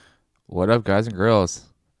What up, guys and girls?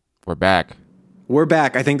 We're back. We're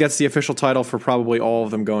back. I think that's the official title for probably all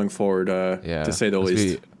of them going forward, Yeah, to say the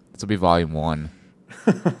least. This will be volume 1.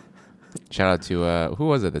 Shout out to who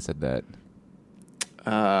was it that said that?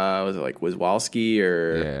 Was it like Wazowski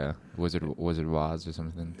or Yeah, Wizard Waz or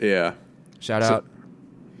something. Yeah. Shout out.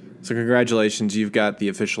 So congratulations, you've got the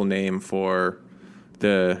official name for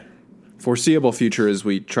the foreseeable future as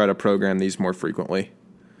we try to program these more frequently.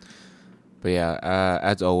 But yeah,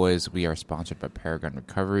 as always, we are sponsored by Paragon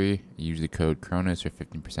Recovery. Use the code Cronus for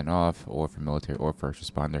 15% off, or for military or first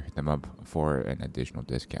responder, hit them up for an additional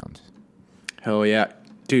discount. Hell yeah.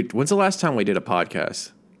 Dude, when's the last time we did a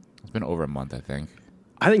podcast? It's been over a month, I think.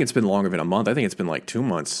 I think it's been longer than a month. I think it's been like 2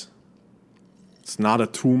 months. It's not a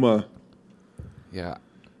tumor. Yeah,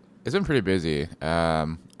 it's been pretty busy.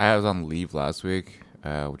 I was on leave last week,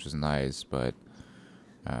 which was nice, but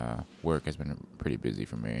work has been pretty busy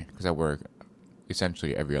for me because I work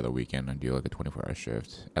essentially every other weekend and do like a 24-hour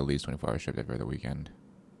shift, at least 24-hour shift every other weekend.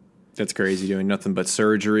 That's crazy, doing nothing but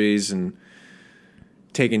surgeries and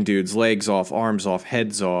taking dudes' legs off, arms off,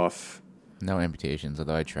 heads off. No amputations,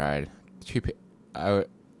 although I tried. I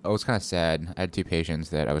was kind of sad. I had 2 patients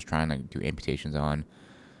that I was trying to do amputations on,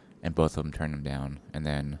 and both of them turned them down. And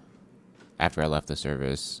then after I left the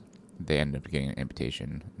service, they ended up getting an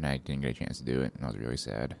amputation, and I didn't get a chance to do it, and I was really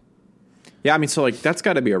sad. Yeah, I mean, so, like, that's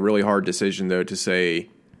got to be a really hard decision, though, to say,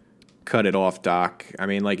 cut it off, doc. I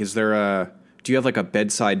mean, like, do you have, like, a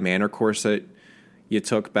bedside manner course that you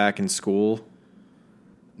took back in school?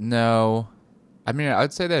 No. I mean,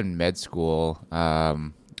 I'd say that in med school,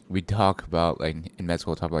 we talk about, like, in med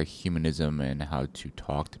school, talk about, like, humanism and how to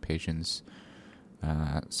talk to patients.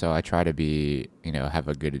 So I try to be, have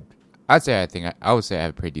a good... I would say I have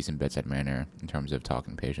a pretty decent bedside manner in terms of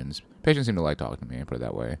talking to patients. Patients seem to like talking to me, put it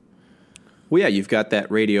that way. Well, yeah, you've got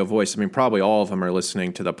that radio voice. I mean, probably all of them are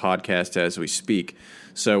listening to the podcast as we speak.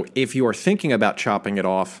 So if you are thinking about chopping it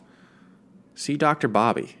off, see Dr.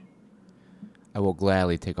 Bobby. I will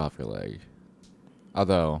gladly take off your leg.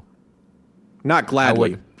 Although... Not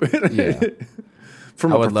gladly. Yeah.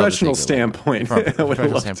 From a professional standpoint. From a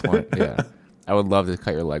professional standpoint, yeah. I would love to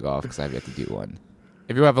cut your leg off because I've yet to do one.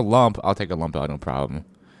 If you have a lump, I'll take a lump out, no problem.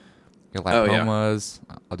 Your lipomas,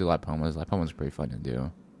 I'll do lipomas. Lipomas are pretty fun to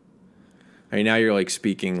do. I mean, now you're like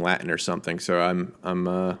speaking Latin or something, so I'm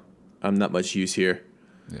not much use here.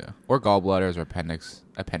 Yeah, or gallbladders or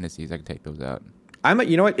appendices. I can take those out.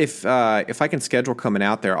 You know what? If I can schedule coming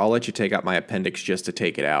out there, I'll let you take out my appendix just to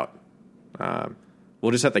take it out.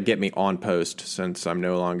 We'll just have to get me on post since I'm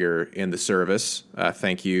no longer in the service.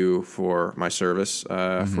 Thank you for my service,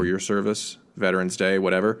 for your service, Veterans Day,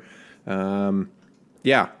 whatever.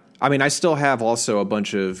 Yeah. I mean, I still have also a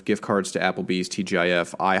bunch of gift cards to Applebee's,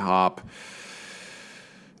 TGIF, IHOP,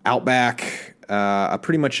 Outback.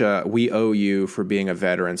 Pretty much we owe you for being a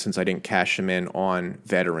veteran since I didn't cash them in on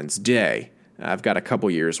Veterans Day. I've got a couple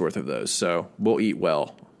years worth of those, so we'll eat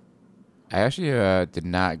well. I actually did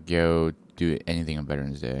not go do anything on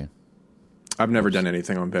Veterans Day. I've never done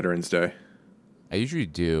anything on Veterans Day. I usually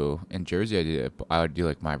do. In Jersey, I would do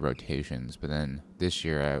like my rotations, but then this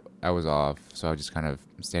year I was off, so I just kind of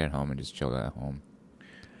stayed at home and just chilled at home.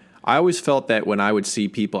 I always felt that when I would see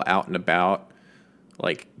people out and about,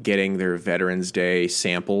 like getting their Veterans Day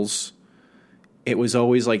samples, it was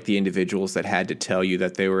always like the individuals that had to tell you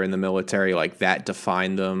that they were in the military, like that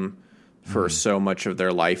defined them for so much of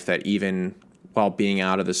their life that even while being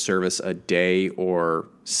out of the service a day or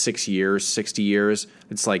 6 years, 60 years,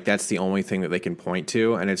 it's like that's the only thing that they can point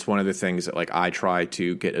to. And it's one of the things that like I try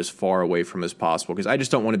to get as far away from as possible because I just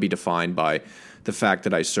don't want to be defined by the fact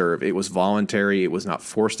that I serve. It was voluntary. It was not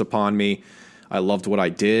forced upon me. I loved what I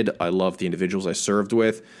did. I loved the individuals I served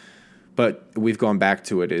with. But we've gone back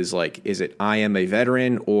to it is it I am a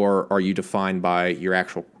veteran or are you defined by your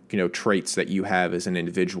actual, traits that you have as an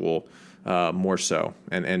individual? More so.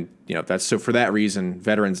 And that's so for that reason,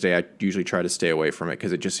 Veterans Day, I usually try to stay away from it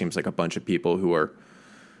because it just seems like a bunch of people who are,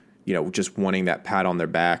 just wanting that pat on their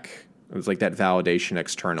back. It's like that validation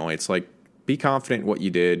externally. It's like, be confident in what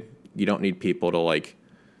you did. You don't need people to like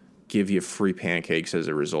give you free pancakes as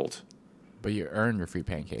a result. But you earn your free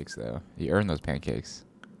pancakes though. You earn those pancakes.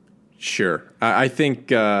 Sure. I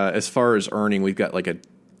think as far as earning, we've got like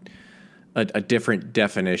a different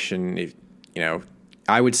definition.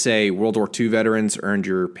 I would say World War II veterans earned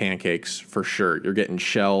your pancakes for sure. You're getting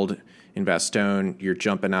shelled in Bastogne. You're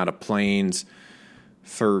jumping out of planes.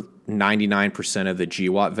 For 99% of the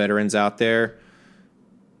GWOT veterans out there,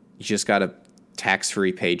 you just got a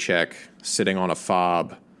tax-free paycheck sitting on a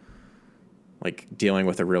fob, like dealing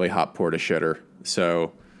with a really hot porta shitter.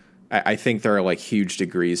 So I think there are like huge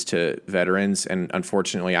degrees to veterans, and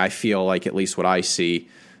unfortunately, I feel like at least what I see,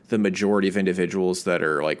 the majority of individuals that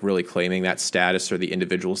are like really claiming that status are the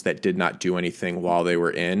individuals that did not do anything while they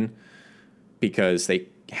were in, because they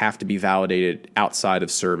have to be validated outside of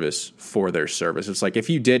service for their service. It's like if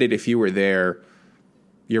you did it, if you were there,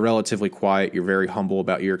 you're relatively quiet, you're very humble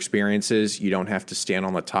about your experiences. You don't have to stand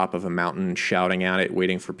on the top of a mountain shouting at it,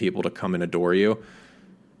 waiting for people to come and adore you.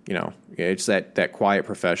 You know, it's that quiet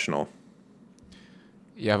professional.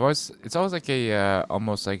 Yeah, it's always like a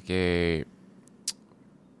almost like a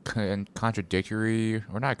contradictory,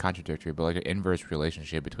 or not contradictory, but like an inverse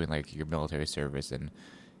relationship between like your military service and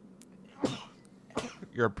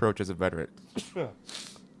your approach as a veteran.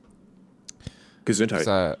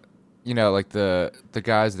 Gesundheit. You know, like the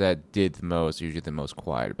guys that did the most are usually the most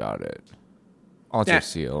quiet about it. Unless you're a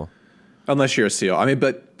SEAL. Unless you're a SEAL. I mean,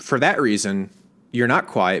 but for that reason, you're not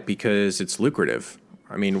quiet because it's lucrative.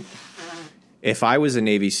 I mean, if I was a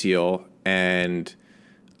Navy SEAL and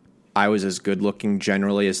I was as good looking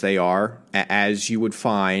generally as they are, as you would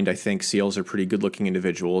find, I think SEALs are pretty good looking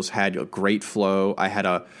individuals, had a great flow. I had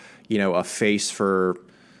a face for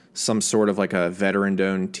some sort of like a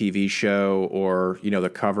veteran-owned TV show, or, you know, the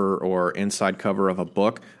cover or inside cover of a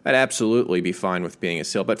book. I'd absolutely be fine with being a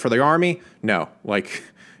SEAL. But for the Army, no. Like,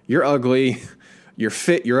 you're ugly, you're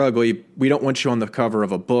fit, you're ugly. We don't want you on the cover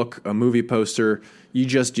of a book, a movie poster. You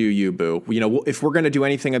just do you, boo. You know, if we're going to do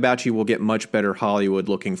anything about you, we'll get much better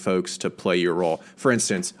Hollywood-looking folks to play your role. For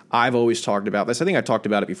instance, I've always talked about this. I think I talked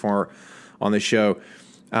about it before on the show.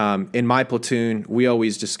 In my platoon, we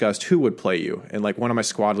always discussed who would play you. And like one of my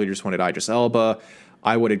squad leaders wanted Idris Elba.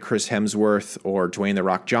 I wanted Chris Hemsworth or Dwayne "The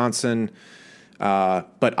Rock" Johnson.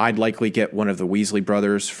 But I'd likely get one of the Weasley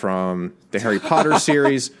brothers from the Harry Potter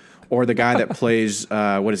series, or the guy that plays,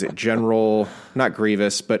 General, not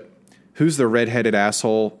Grievous, but who's the redheaded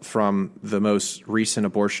asshole from the most recent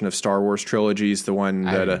abortion of Star Wars trilogies? The one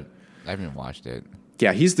that I haven't watched it.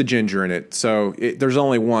 Yeah, he's the ginger in it. So there's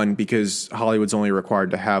only one, because Hollywood's only required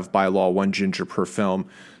to have by law one ginger per film.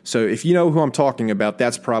 So if you know who I'm talking about,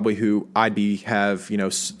 that's probably who I'd have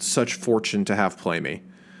such fortune to have play me.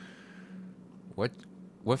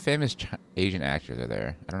 What famous Asian actors are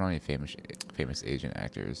there? I don't know any famous Asian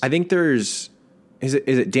actors. I think is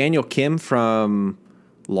it Daniel Kim from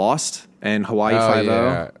Lost and Hawaii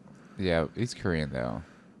Five-0? Yeah, he's Korean though.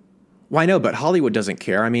 Well, I know, but Hollywood doesn't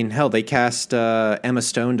care. I mean, hell, they cast Emma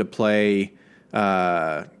Stone to play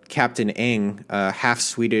Captain Ing, half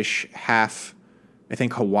Swedish, half, I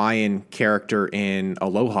think, Hawaiian character in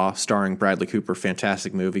Aloha, starring Bradley Cooper.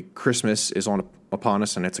 Fantastic movie. Christmas is upon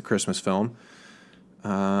us, and it's a Christmas film.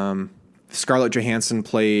 Scarlett Johansson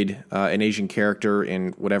played an Asian character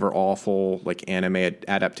in whatever awful like anime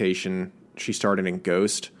adaptation she started in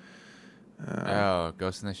Ghost.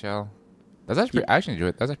 Ghost in the Shell. That's actually I actually enjoyed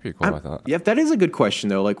it. That's actually pretty cool. I thought. Yeah, that is a good question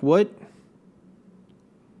though. Like what?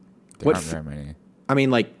 There aren't very many. I mean,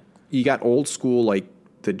 like you got old school like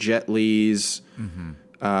the Jet Lis,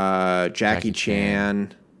 Jackie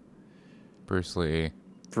Chan, Bruce Lee.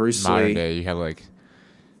 Modern day, you have like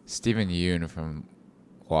Steven Yeun from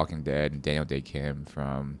Walking Dead and Daniel Day Kim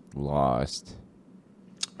from Lost.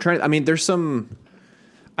 There's some.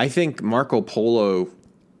 I think Marco Polo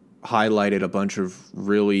highlighted a bunch of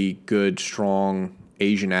really good, strong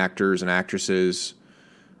Asian actors and actresses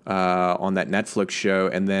on that Netflix show.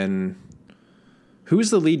 And then,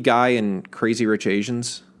 who's the lead guy in Crazy Rich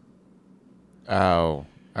Asians? I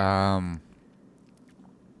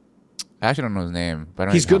actually don't know his name,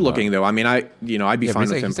 but he's good looking though. I mean, I'd be fine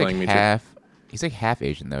with him playing me too. He's like half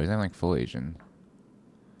Asian though. He's not like full Asian.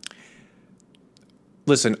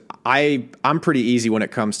 Listen, I'm pretty easy when it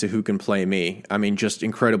comes to who can play me. I mean, just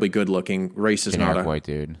incredibly good looking. Race is generic not a white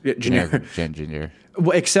dude. Generic ginger.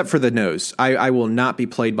 Well, except for the nose. I will not be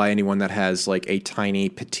played by anyone that has like a tiny,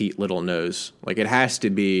 petite little nose. Like it has to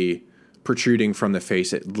be protruding from the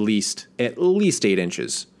face at least 8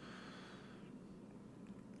 inches.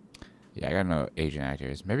 Yeah, I got no Asian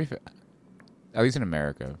actors. Maybe at least in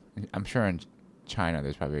America. I'm sure in China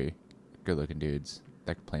there's probably good looking dudes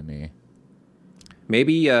that could play me.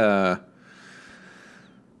 Maybe I've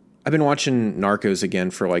been watching Narcos again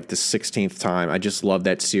for like the 16th time. I just love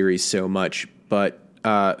that series so much. But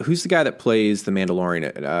who's the guy that plays the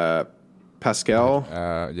Mandalorian? Pascal?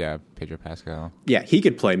 Yeah, Pedro Pascal. Yeah, he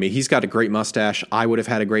could play me. He's got a great mustache. I would have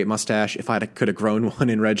had a great mustache if I could have grown one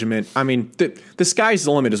in regiment. I mean, the sky's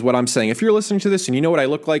the limit is what I'm saying. If you're listening to this and you know what I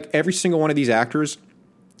look like, every single one of these actors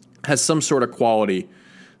has some sort of quality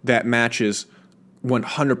that matches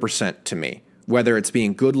 100% to me. Whether it's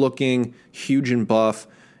being good looking, huge and buff,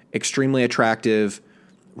 extremely attractive,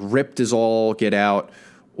 ripped as all get out,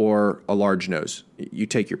 or a large nose. You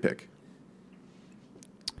take your pick.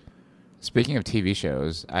 Speaking of TV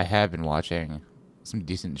shows, I have been watching some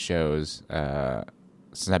decent shows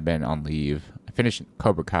since I've been on leave. I finished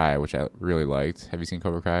Cobra Kai, which I really liked. Have you seen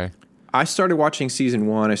Cobra Kai? I started watching season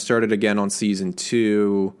 1. I started again on season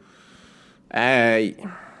 2. I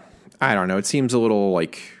don't know. It seems a little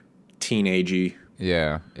like teenagey.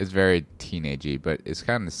 Yeah, it's very teenagey, but it's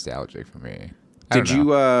kind of nostalgic for me. Did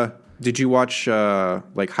you watch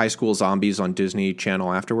like High School Zombies on Disney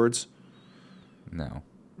Channel afterwards? No.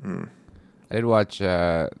 I did watch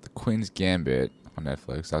The Queen's Gambit on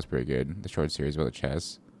Netflix. That was pretty good. The short series about the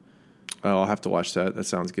chess. Oh, I'll have to watch that. That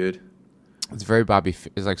sounds good. It's very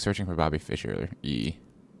It's like searching for Bobby Fischer.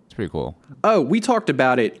 It's pretty cool. Oh, we talked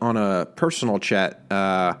about it on a personal chat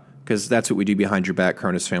because that's what we do behind your back,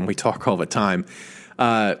 Cronus fan. We talk all the time.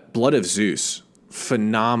 Blood of Zeus,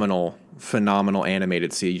 phenomenal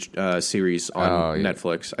animated series on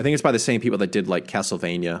Netflix. I think it's by the same people that did like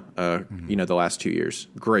Castlevania. The last 2 years.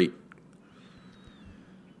 Great.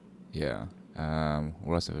 Yeah.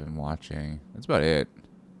 What else have I been watching? That's about it.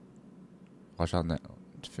 Watch on the.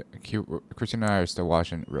 Christine and I are still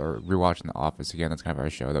rewatching The Office again. That's kind of our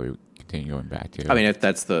show that we continue going back to. I mean, if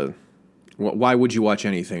that's the. Why would you watch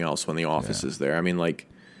anything else when The Office is there? I mean, like.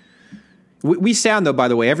 We sound, though, by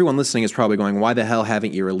the way, everyone listening is probably going, why the hell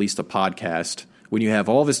haven't you released a podcast when you have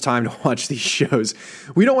all this time to watch these shows?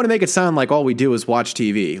 We don't want to make it sound like all we do is watch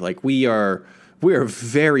TV. Like, we are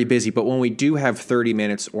very busy, but when we do have 30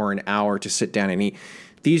 minutes or an hour to sit down and eat,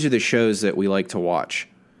 these are the shows that we like to watch.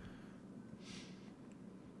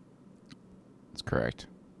 That's correct.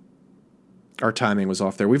 Our timing was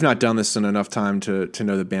off there. We've not done this in enough time to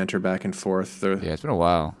know the banter back and forth. It's been a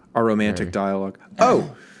while. Our romantic dialogue.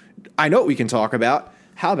 Oh, I know what we can talk about.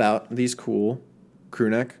 How about these cool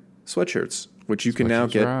crewneck sweatshirts, which you can now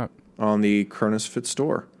get on the Cronus Fit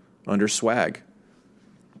store under swag.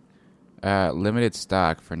 Limited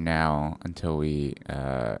stock for now until we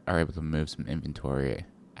are able to move some inventory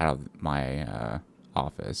out of my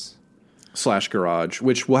office. / garage,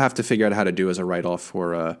 which we'll have to figure out how to do as a write-off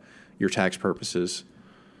for your tax purposes.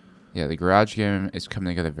 Yeah, the garage game is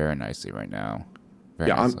coming together very nicely right now.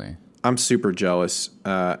 Very nicely. I'm super jealous.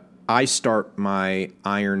 I start my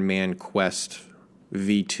Iron Man Quest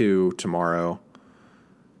V2 tomorrow.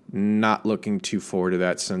 Not looking too forward to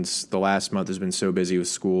that since the last month has been so busy with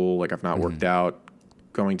school. Like, I've not worked out.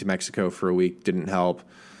 Going to Mexico for a week didn't help.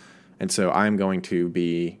 And so I'm going to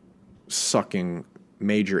be sucking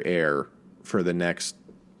major air for the next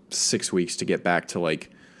 6 weeks to get back to,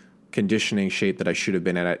 like, conditioning shape that I should have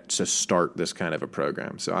been at to start this kind of a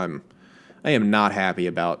program. So I am not happy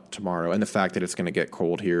about tomorrow and the fact that it's going to get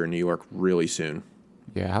cold here in New York really soon.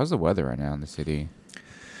 Yeah, how's the weather right now in the city?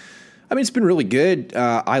 I mean, it's been really good.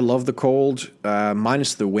 I love the cold,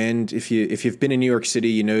 minus the wind. If you've been in New York City,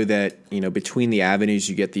 you know that between the avenues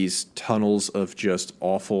you get these tunnels of just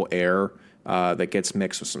awful air that gets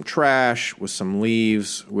mixed with some trash, with some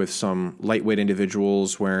leaves, with some lightweight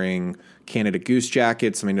individuals wearing Canada Goose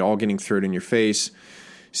jackets. I mean, all getting thrown in your face.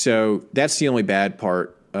 So that's the only bad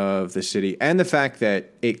part of the city, and the fact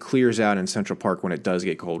that it clears out in Central Park when it does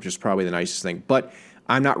get cold, which is probably the nicest thing. But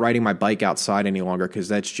I'm not riding my bike outside any longer because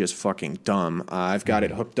that's just fucking dumb. I've got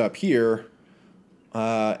it hooked up here,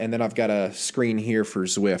 and then I've got a screen here for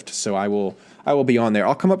Zwift, so I will be on there.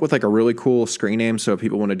 I'll come up with like a really cool screen name so if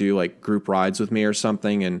people want to do like group rides with me or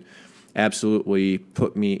something, and absolutely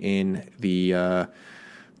put me in the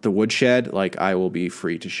woodshed. Like, I will be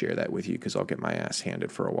free to share that with you because I'll get my ass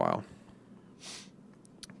handed for a while.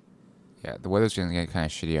 Yeah, the weather's going to get kind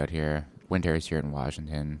of shitty out here. Winter is here in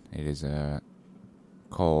Washington. It is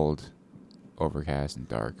cold, overcast, and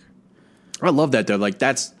dark. I love that, though. Like,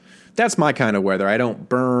 that's my kind of weather. I don't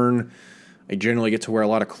burn. I generally get to wear a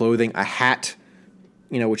lot of clothing. A hat,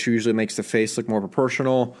 which usually makes the face look more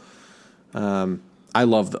proportional. I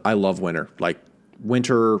love winter. Like,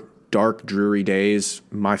 winter, dark, dreary days,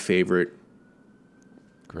 my favorite,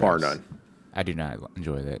 Gross. Bar none. I do not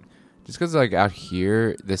enjoy that. Just because, like, out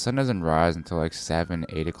here, the sun doesn't rise until, like, 7,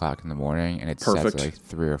 8 o'clock in the morning, and it sets at, like,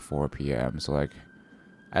 3 or 4 p.m. So, like,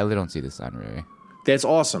 I really don't see the sun, really. That's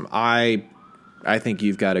awesome. I think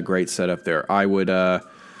you've got a great setup there. I would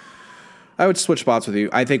switch spots with you.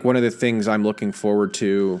 I think one of the things I'm looking forward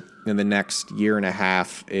to in the next year and a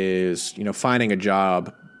half is, finding a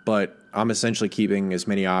job, but I'm essentially keeping as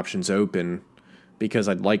many options open because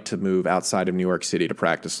I'd like to move outside of New York City to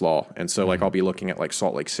practice law. And so, like, I'll be looking at, like,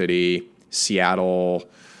 Salt Lake City, Seattle,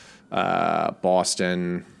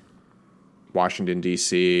 Boston, Washington,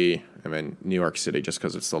 D.C., and then New York City just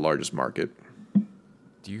because it's the largest market.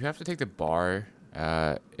 Do you have to take the bar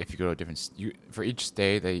if you go to a different, for each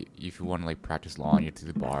state, if you want to like practice law, you have to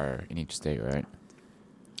do the bar in each state, right?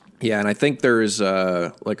 Yeah, and I think there's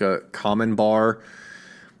like a common bar,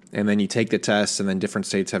 and then you take the test, and then different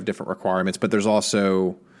states have different requirements. But there's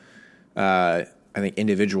also, I think,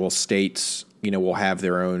 individual states, will have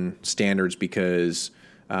their own standards because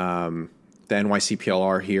the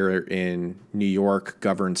NYCPLR here in New York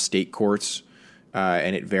governs state courts,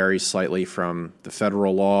 and it varies slightly from the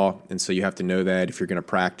federal law, and so you have to know that if you're going to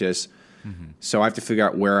practice. Mm-hmm. So I have to figure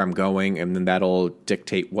out where I'm going, and then that'll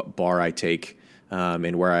dictate what bar I take.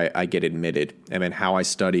 And where I get admitted, and then how I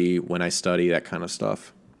study, when I study, that kind of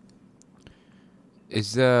stuff.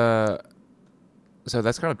 So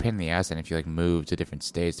that's kind of a pain in the ass. And if you like move to different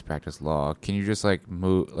states to practice law, can you just like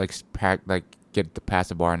move, get the pass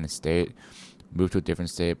the bar in the state, move to a different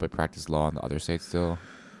state, but practice law in the other state still?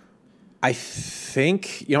 I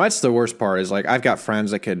think that's the worst part. Is like I've got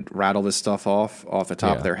friends that could rattle this stuff off the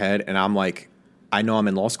top of their head, and I'm like, I know I'm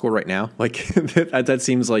in law school right now. Like that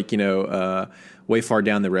seems like way far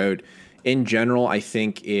down the road. In general, I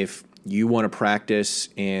think if you want to practice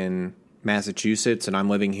in Massachusetts and I'm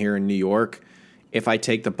living here in New York, if I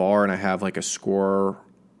take the bar and I have like a score,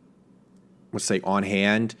 let's say on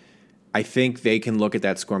hand, I think they can look at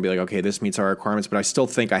that score and be like, okay, this meets our requirements. But I still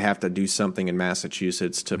think I have to do something in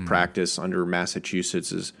Massachusetts to practice under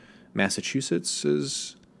Massachusetts's.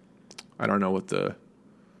 I don't know what the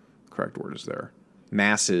correct word is there.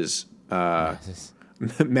 Masses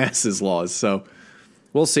laws. So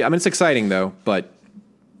we'll see. I mean, it's exciting though, but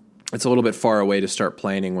it's a little bit far away to start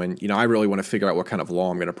planning when, I really want to figure out what kind of law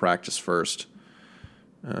I'm going to practice first.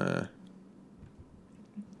 That's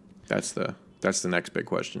the next big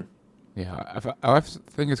question. Yeah. I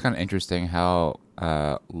think it's kind of interesting how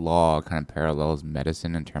law kind of parallels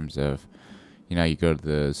medicine in terms of, you go to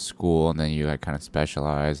the school and then you like kind of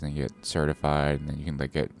specialize and then you get certified and then you can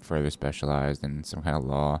like get further specialized in some kind of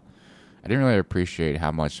law. I didn't really appreciate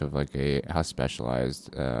how much of how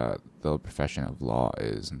specialized the profession of law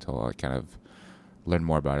is until I kind of learned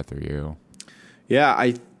more about it through you.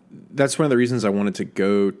 Yeah, that's one of the reasons I wanted to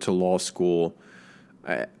go to law school.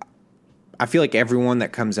 I feel like everyone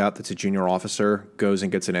that comes out that's a junior officer goes and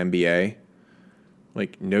gets an MBA.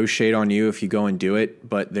 Like, no shade on you if you go and do it,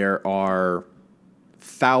 but there are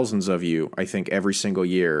thousands of you, I think, every single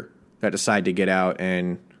year that decide to get out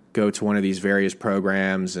and go to one of these various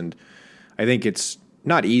programs. And I think it's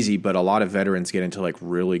not easy, but a lot of veterans get into like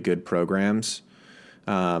really good programs.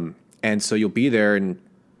 And so you'll be there and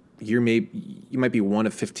you might be one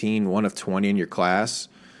of 15, one of 20 in your class.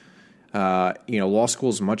 Law school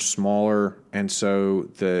is much smaller. And so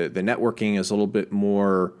the networking is a little bit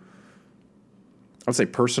more, I would say,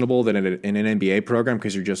 personable than in an MBA program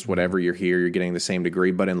because you're just whatever, you're here, you're getting the same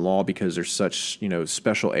degree. But in law, because there's such,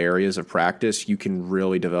 special areas of practice, you can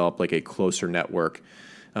really develop like a closer network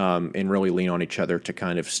and really lean on each other to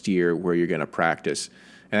kind of steer where you're going to practice.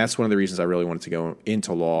 And that's one of the reasons I really wanted to go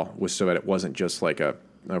into law, was so that it wasn't just like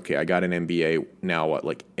okay, I got an MBA, now what?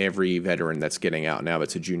 Like every veteran that's getting out now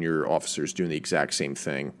that's a junior officer is doing the exact same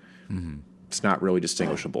thing. Mm-hmm. It's not really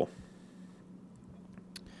distinguishable.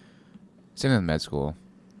 Same with med school,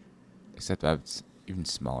 except that's even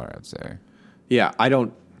smaller, I'd say. Yeah, I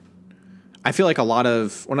feel like not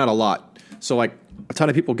a lot. So like a ton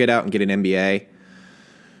of people get out and get an MBA.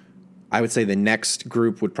 I would say the next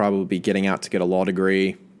group would probably be getting out to get a law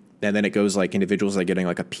degree. And then it goes like individuals like getting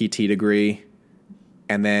like a PT degree.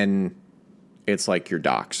 And then it's like your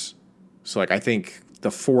docs. So like I think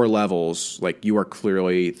the 4 levels, like you are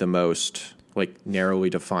clearly the most like narrowly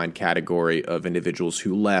defined category of individuals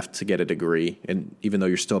who left to get a degree. And even though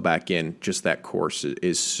you're still back in, just that course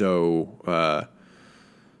is so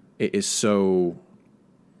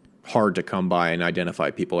hard to come by and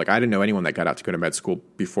identify people. Like I didn't know anyone that got out to go to med school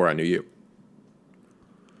before I knew you.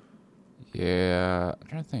 Yeah, I'm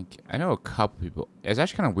trying to think. I know a couple people. It's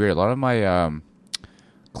actually kind of weird. A lot of my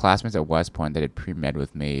classmates at West Point that did pre-med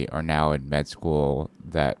with me are now in med school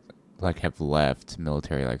that like have left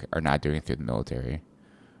military, like are not doing it through the military,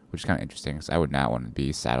 which is kind of interesting because I would not want to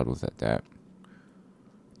be saddled with that debt.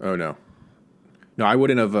 Oh no, I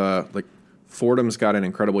wouldn't have. Like Fordham's got an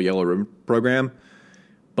incredible yellow room program,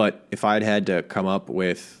 but if I'd had to come up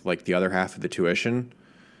with like the other half of the tuition,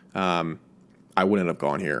 I wouldn't have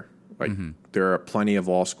gone here. Like there are plenty of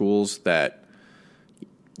law schools that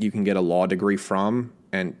you can get a law degree from,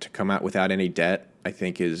 and to come out without any debt, I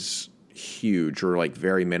think is huge, or like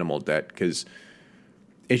very minimal debt, because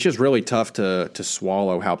it's just really tough to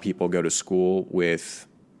swallow how people go to school with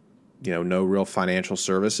no real financial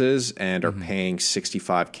services and are paying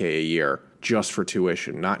 $65K a year just for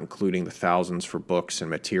tuition, not including the thousands for books and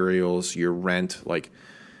materials, your rent. Like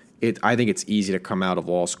I think it's easy to come out of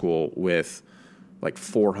law school with like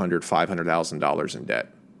 $500,000 in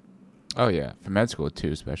debt. Oh yeah, for med school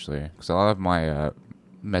too, especially because a lot of my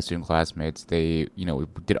med student classmates, they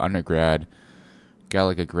did undergrad, got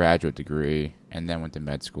like a graduate degree, and then went to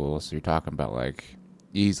med school. So you're talking about like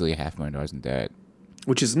easily $500,000 in debt,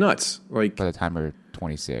 which is nuts. Like by the time we're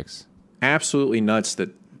 26, absolutely nuts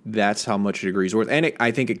that's how much a degree is worth. And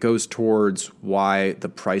I think it goes towards why the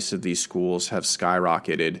price of these schools have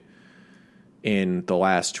skyrocketed in the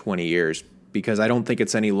last 20 years, because I don't think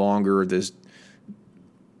it's any longer this,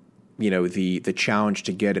 the challenge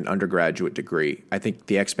to get an undergraduate degree. I think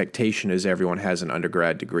the expectation is everyone has an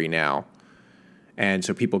undergrad degree now. And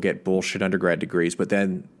so people get bullshit undergrad degrees, but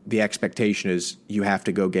then the expectation is you have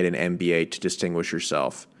to go get an MBA to distinguish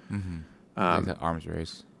yourself. Mm-hmm. Like the arms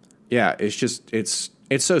race. Yeah, it's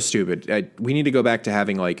so stupid. We need to go back to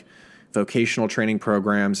having like vocational training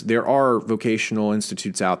programs. There are vocational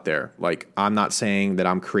institutes out there. Like, I'm not saying that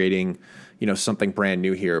I'm creating, something brand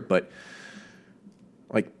new here, but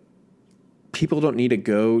like people don't need to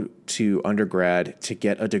go to undergrad to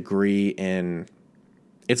get a degree in.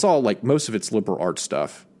 It's all like most of it's liberal arts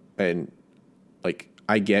stuff, and like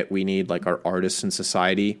I get we need like our artists in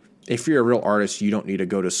society. If you're a real artist, you don't need to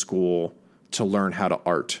go to school to learn how to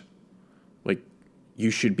art. Like,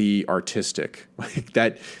 you should be artistic. Like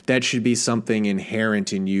that should be something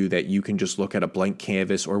inherent in you that you can just look at a blank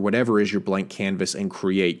canvas or whatever is your blank canvas and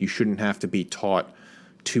create. You shouldn't have to be taught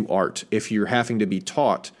to art. If you're having to be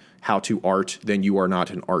taught how to art, then you are not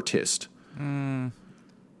an artist. I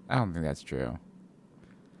don't think that's true.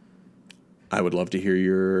 I would love to hear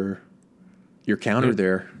your counter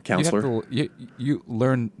there, counselor. You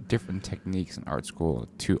learn different techniques in art school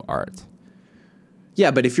to art.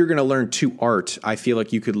 Yeah, but if you're going to learn to art, I feel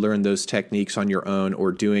like you could learn those techniques on your own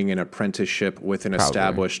or doing an apprenticeship with an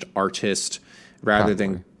established artist rather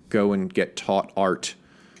than go and get taught art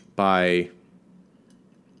by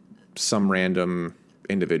some random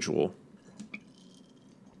individual.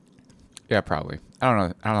 Yeah, probably. I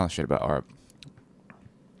don't know shit about art.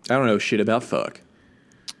 I don't know shit about fuck.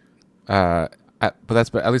 But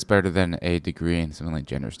that's at least better than a degree in something like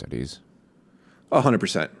gender studies.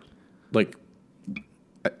 100%. Like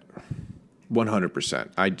 100%.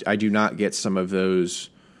 I do not get some of those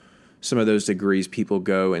degrees people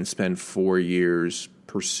go and spend 4 years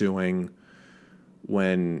pursuing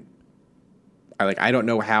when I don't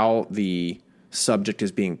know how the subject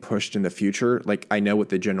is being pushed in the future. Like, I know what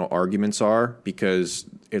the general arguments are because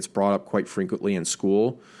it's brought up quite frequently in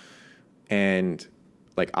school. And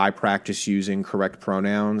like, I practice using correct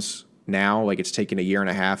pronouns now. Like, it's taken a year and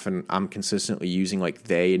a half and I'm consistently using like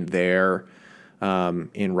they and their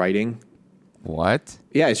in writing. What?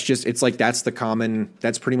 Yeah, it's like that's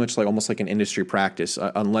pretty much like almost like an industry practice,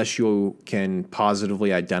 unless you can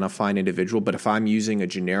positively identify an individual. But if I'm using a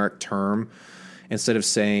generic term, instead of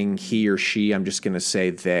saying he or she, I'm just going to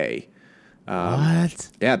say they. What?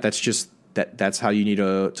 Yeah, that's how you need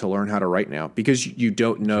to learn how to write now, because you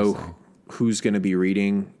don't know who's going to be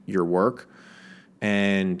reading your work.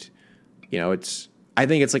 And, I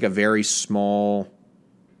think it's like a very small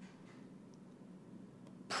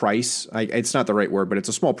price. It's not the right word, but it's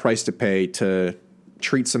a small price to pay to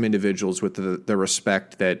treat some individuals with the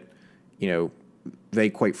respect that, they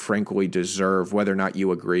quite frankly deserve, whether or not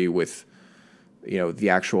you agree with, the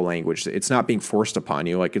actual language. It's not being forced upon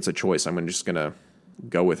you. Like, it's a choice. I'm just going to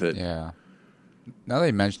go with it. Yeah. Now that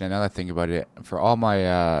you mention it, now that I think about it, for all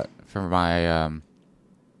my,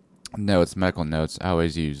 notes, medical notes, I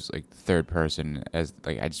always use like third person as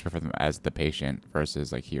like, I just prefer them as the patient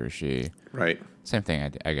versus like he or she. Right. Same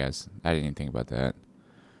thing, I guess. I didn't even think about that.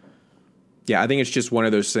 Yeah, I think it's just one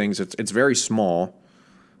of those things. It's very small,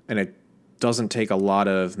 and it doesn't take a lot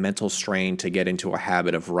of mental strain to get into a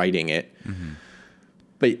habit of writing it. Mm-hmm.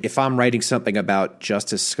 But if I'm writing something about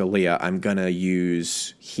Justice Scalia, I'm going to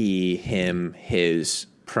use he, him, his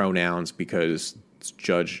pronouns because it's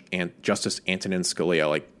Justice Antonin Scalia,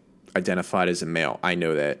 like, identified as a male. I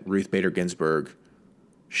know that. Ruth Bader Ginsburg,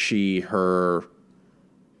 she, her.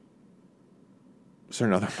 Is there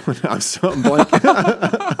another one? I'm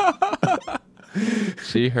blanking.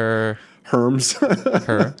 She, her. Herms.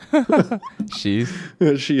 Her. She's.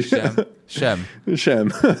 She. Shem.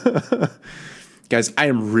 Guys, I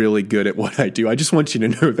am really good at what I do. I just want you to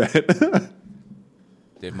know that.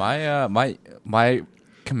 Dude, my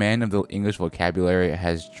command of the English vocabulary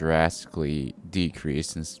has drastically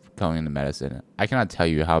decreased since going into medicine. I cannot tell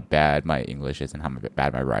you how bad my English is and how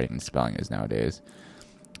bad my writing and spelling is nowadays.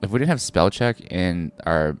 If we didn't have spell check in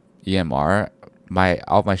our EMR,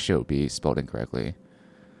 all my shit would be spelled incorrectly.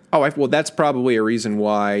 Oh, well, that's probably a reason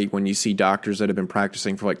why when you see doctors that have been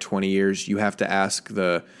practicing for like 20 years, you have to ask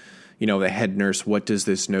the head nurse, what does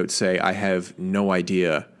this note say? I have no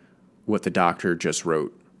idea what the doctor just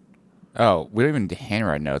wrote. Oh, we don't even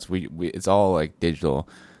handwrite notes. We it's all like digital.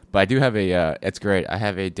 But I do have it's great. I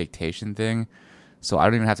have a dictation thing, so I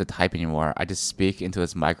don't even have to type anymore. I just speak into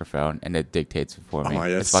this microphone and it dictates for me.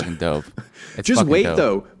 It's fucking dope. It's just fucking wait dope.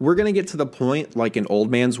 though. We're gonna get to the point like in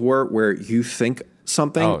Old Man's War where you think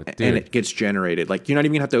something and it gets generated. Like you're not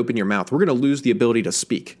even gonna have to open your mouth. We're gonna lose the ability to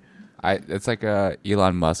speak. It's like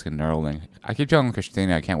Elon Musk and Neuralink. I keep telling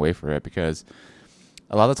Christina I can't wait for it because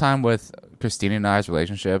a lot of the time with Christina and I's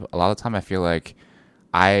relationship, a lot of the time I feel like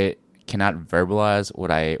I cannot verbalize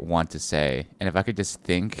what I want to say. And if I could just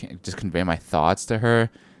think, just convey my thoughts to her,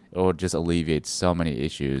 it would just alleviate so many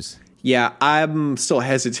issues. Yeah, I'm still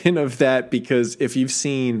hesitant of that because if you've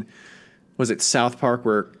seen, was it South Park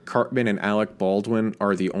where Cartman and Alec Baldwin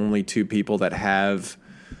are the only two people that have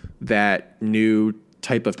that new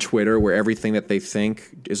type of Twitter where everything that they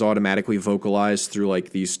think is automatically vocalized through like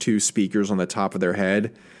these two speakers on the top of their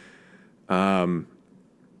head. I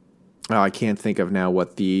can't think of now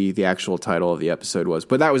what the actual title of the episode was,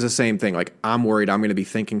 but that was the same thing. Like I'm worried I'm going to be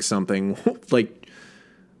thinking something like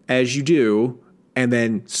as you do, and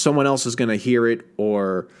then someone else is going to hear it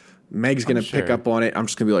or Meg's going to pick up on it. I'm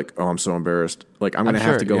just going to be like, oh, I'm so embarrassed. Like I'm going to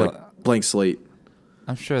have to go like blank slate.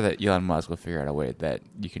 I'm sure that Elon Musk will figure out a way that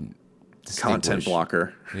you can content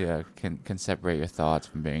blocker. Yeah, can separate your thoughts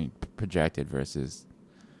from being projected versus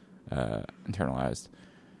internalized.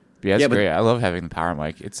 But yeah, it's great. I love having the power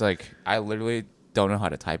mic. It's like I literally don't know how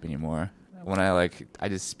to type anymore. When I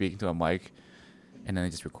just speak into a mic, and then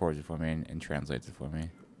it just records it for me and translates it for me.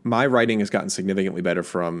 My writing has gotten significantly better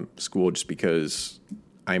from school just because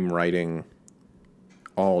I'm writing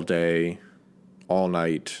all day, all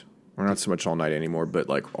night. Or not so much all night anymore, but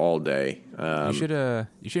like all day. You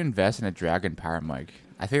should invest in a Dragon power mic.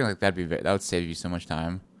 I think like that would save you so much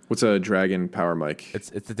time. What's a Dragon power mic?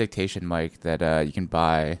 It's a dictation mic that you can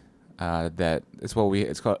buy. It's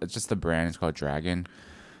just the brand. It's called Dragon.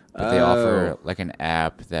 But they offer like an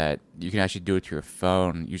app that you can actually do it to your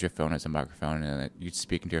phone. Use your phone as a microphone, and you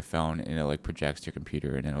speak into your phone, and it like projects to your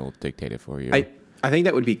computer, and it'll dictate it for you. I think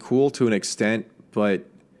that would be cool to an extent, but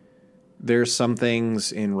there's some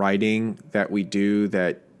things in writing that we do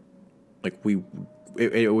that like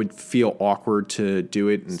it would feel awkward to do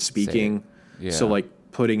it in speaking. Yeah. So like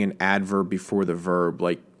putting an adverb before the verb,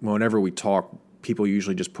 like whenever we talk, people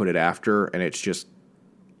usually just put it after and it's just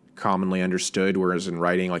commonly understood. Whereas in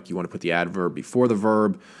writing, like you want to put the adverb before the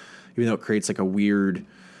verb, even though it creates like a weird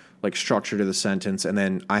like structure to the sentence. And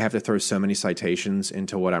then I have to throw so many citations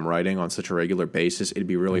into what I'm writing on such a regular basis. It'd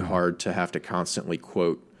be really hard to have to constantly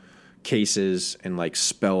quote cases and like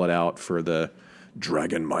spell it out for the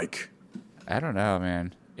Dragon mic. I don't know,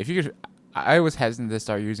 man. If you could, I was hesitant to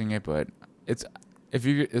start using it, but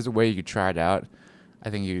there's a way you could try it out. I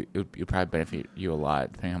think it would probably benefit you a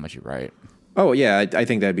lot, depending on how much you write. Oh yeah, I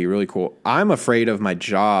think that'd be really cool. I'm afraid of my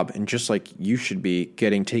job, and just like you should be,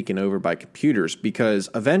 getting taken over by computers because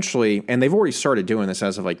eventually, and they've already started doing this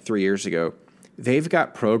as of like 3 years ago. They've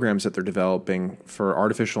got programs that they're developing for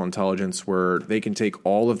artificial intelligence where they can take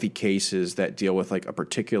all of the cases that deal with like a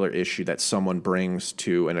particular issue that someone brings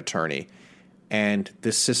to an attorney. And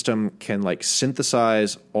this system can like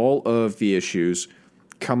synthesize all of the issues,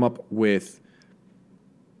 come up with,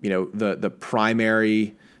 the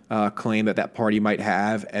primary claim that party might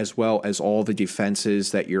have, as well as all the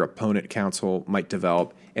defenses that your opponent counsel might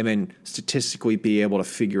develop, and then statistically be able to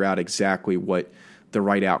figure out exactly what the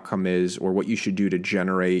right outcome is or what you should do to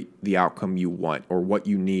generate the outcome you want or what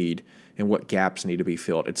you need and what gaps need to be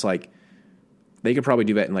filled. It's like they could probably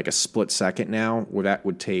do that in like a split second now, where that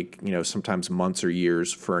would take, sometimes months or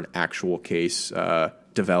years for an actual case,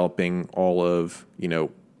 developing all of,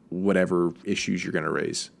 whatever issues you're going to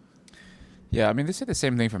raise. Yeah, I mean, they say the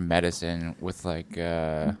same thing for medicine with like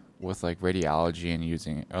radiology and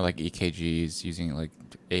using, or like EKGs, using like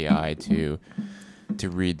AI to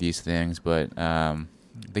read these things, but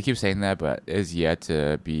they keep saying that, but it is yet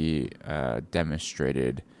to be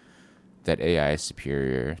demonstrated that AI is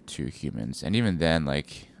superior to humans. And even then,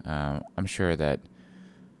 like I'm sure that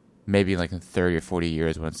maybe like in 30 or 40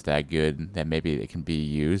 years when it's that good, that maybe it can be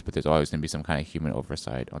used, but there's always going to be some kind of human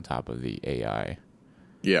oversight on top of the AI.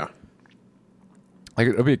 Yeah. Like,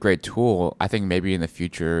 it'll be a great tool. I think maybe in the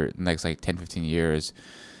future, next like 10, 15 years,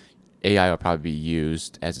 AI will probably be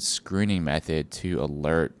used as a screening method to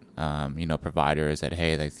alert, providers that,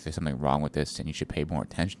 hey, like, there's something wrong with this and you should pay more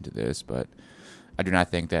attention to this. But I do not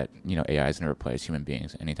think that, AI is going to replace human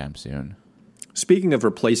beings anytime soon. Speaking of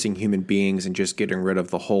replacing human beings and just getting rid of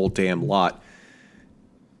the whole damn lot,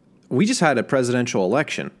 we just had a presidential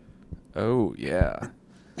election. Oh, yeah.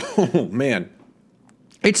 Oh, man.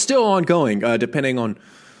 It's still ongoing, depending on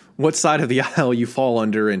what side of the aisle you fall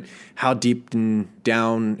under and how deep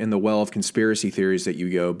down in the well of conspiracy theories that you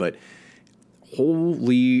go. But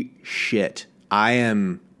holy shit, I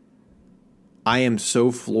am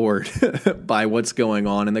so floored by what's going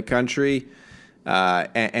on in the country,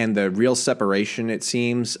 and the real separation, it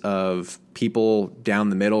seems, of people down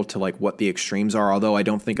the middle to like what the extremes are. Although I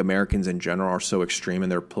don't think Americans in general are so extreme in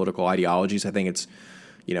their political ideologies. I think it's,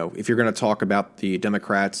 if you're going to talk about the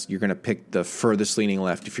Democrats, you're going to pick the furthest leaning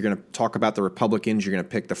left. If you're going to talk about the Republicans, you're going to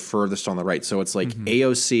pick the furthest on the right. So it's like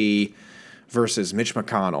AOC versus Mitch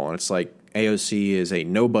McConnell. And it's like AOC is a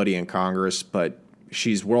nobody in Congress, but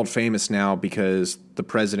she's world famous now because the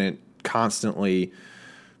president constantly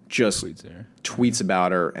just tweets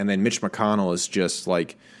about her. And then Mitch McConnell is just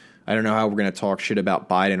like, I don't know how we're going to talk shit about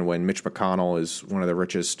Biden when Mitch McConnell is one of the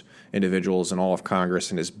richest individuals in all of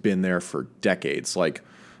Congress and has been there for decades. Like,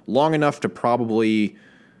 long enough to probably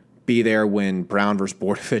be there when Brown versus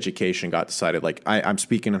Board of Education got decided. Like, I'm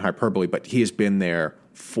speaking in hyperbole, but he has been there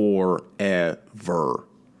forever.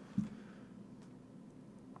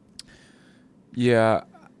 Yeah,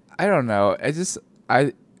 I don't know.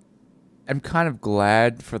 I'm kind of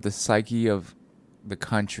glad for the psyche of the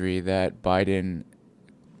country that Biden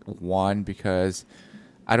won, because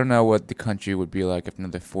I don't know what the country would be like if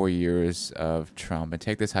another 4 years of Trump. And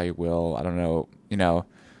take this how you will. I don't know.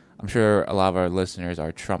 I'm sure a lot of our listeners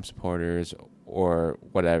are Trump supporters or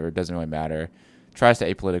whatever. It doesn't really matter. Try to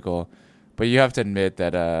stay apolitical. But you have to admit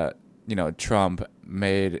that, Trump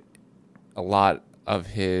made a lot of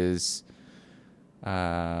his,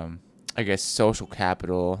 social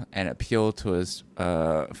capital and appealed to his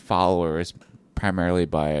followers primarily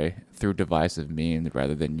through divisive means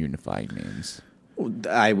rather than unifying means.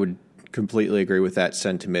 I would completely agree with that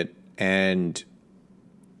sentiment. And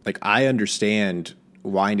I understand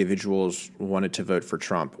why individuals wanted to vote for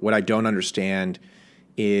Trump. What I don't understand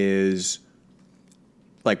is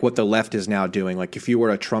what the left is now doing. Like, if you were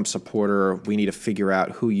a Trump supporter, we need to figure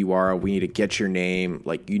out who you are. We need to get your name.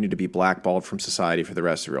 You need to be blackballed from society for the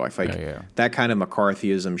rest of your life. That kind of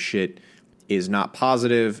McCarthyism shit is not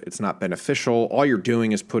positive. It's not beneficial. All you're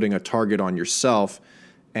doing is putting a target on yourself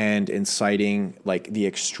and inciting the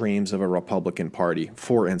extremes of a Republican Party,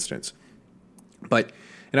 for instance.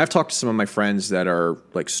 And I've talked to some of my friends that are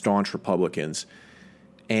staunch Republicans,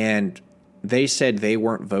 and they said they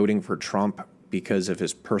weren't voting for Trump because of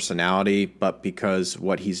his personality, but because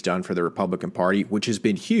what he's done for the Republican Party, which has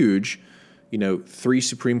been huge. 3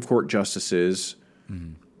 Supreme Court justices,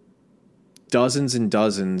 dozens and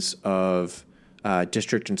dozens of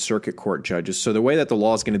district and circuit court judges. So the way that the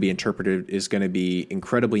law is going to be interpreted is going to be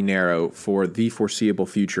incredibly narrow for the foreseeable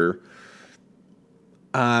future.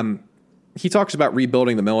 He talks about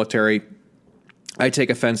rebuilding the military. I take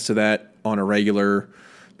offense to that on a regular,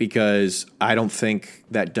 because I don't think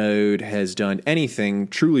that dude has done anything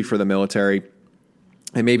truly for the military.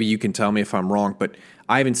 And maybe you can tell me if I'm wrong, but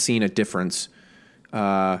I haven't seen a difference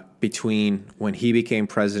between when he became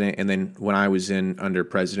president and then when I was under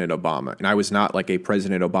President Obama. And I was not a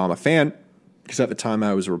President Obama fan, because at the time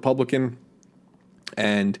I was a Republican,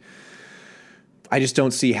 and I just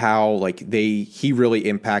don't see how he really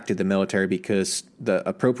impacted the military, because the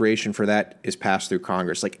appropriation for that is passed through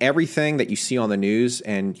Congress. Everything that you see on the news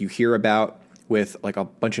and you hear about with a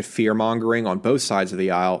bunch of fear mongering on both sides of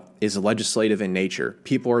the aisle is legislative in nature.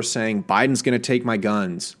 People are saying Biden's going to take my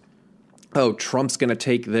guns. Oh, Trump's going to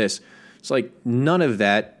take this. It's none of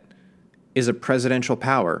that is a presidential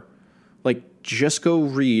power. Just go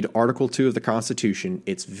read Article 2 of the Constitution.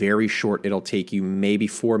 It's very short. It'll take you maybe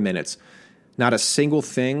 4 minutes. Not a single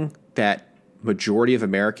thing that majority of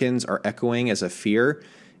Americans are echoing as a fear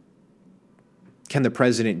can the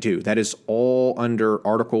president do. That is all under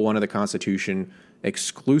Article 1 of the Constitution,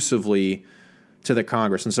 exclusively to the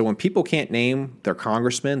Congress. And so when people can't name their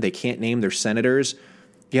congressmen, they can't name their senators,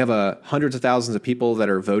 you have hundreds of thousands of people that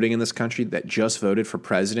are voting in this country that just voted for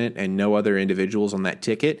president and no other individuals on that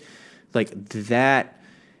ticket. That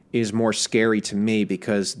is more scary to me,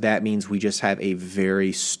 because that means we just have a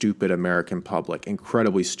very stupid American public,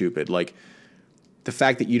 incredibly stupid. The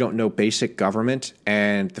fact that you don't know basic government,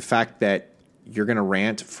 and the fact that you're going to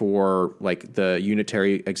rant for the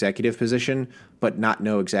unitary executive position, but not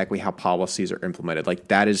know exactly how policies are implemented.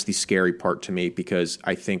 That is the scary part to me, because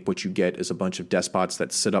I think what you get is a bunch of despots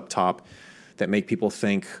that sit up top that make people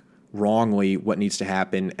think wrongly what needs to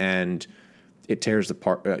happen, and it tears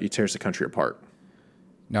the country apart.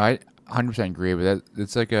 No, 100% agree,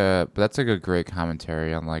 that's like a great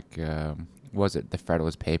commentary on like what was it, the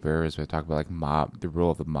Federalist Papers, where they talk about like the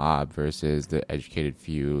rule of the mob versus the educated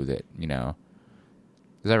few. That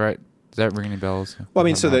is that right? Does that ring any bells? Well,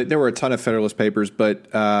 I mean, there were a ton of Federalist Papers,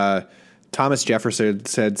 but Thomas Jefferson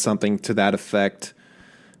said something to that effect.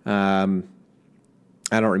 I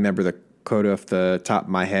don't remember the quote off the top of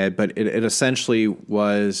my head, but it essentially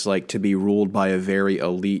was like to be ruled by a very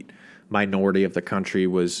elite minority of the country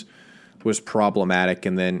was problematic,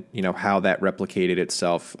 and then how that replicated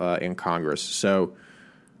itself in Congress. So,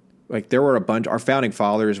 like, there were our founding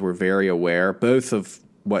fathers were very aware both of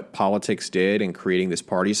what politics did in creating this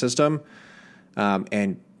party system,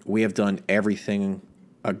 and we have done everything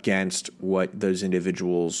against what those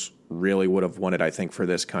individuals really would have wanted, I think, for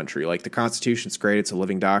this country. Like, the Constitution's great; it's a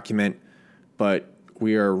living document, but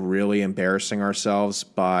we are really embarrassing ourselves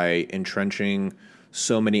by entrenching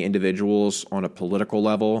so many individuals on a political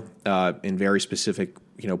level in very specific,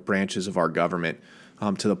 branches of our government,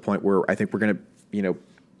 to the point where I think we're going to,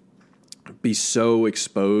 be so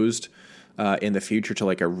exposed in the future to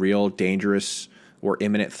like a real dangerous or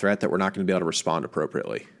imminent threat that we're not going to be able to respond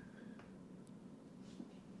appropriately.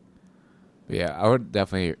 Yeah, I would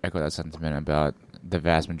definitely echo that sentiment about the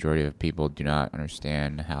vast majority of people do not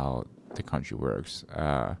understand how the country works.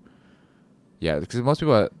 Yeah, because most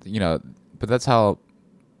people, but that's how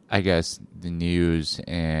I guess the news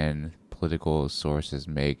and political sources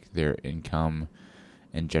make their income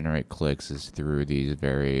and generate clicks, is through these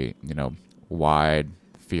very, wide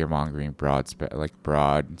fear-mongering,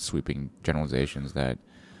 broad sweeping generalizations that,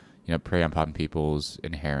 prey upon people's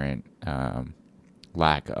inherent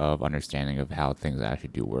lack of understanding of how things actually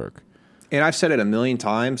do work. And I've said it a million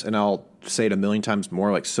times, and I'll say it a million times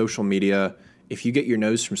more, like social media. If you get your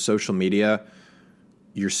news from social media,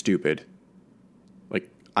 you're stupid. Like,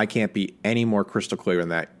 I can't be any more crystal clear than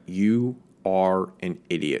that. You are an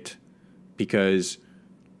idiot, because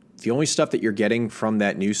the only stuff that you're getting from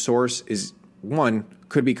that news source is, one,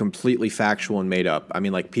 could be completely factual and made up. I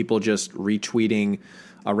mean, like, people just retweeting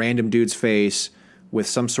a random dude's face with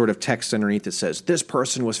some sort of text underneath that says, this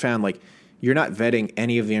person was found. Like, you're not vetting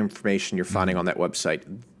any of the information you're finding on that website.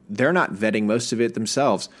 They're not vetting most of it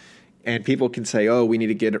themselves. And people can say, oh, we need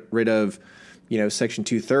to get rid of, Section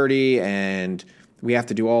 230, and we have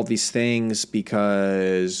to do all these things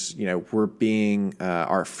because, we're being,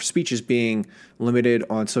 our speech is being limited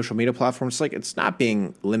on social media platforms. Like, it's not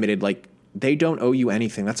being limited. Like, they don't owe you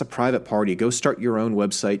anything. That's a private party. Go start your own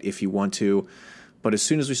website if you want to. But as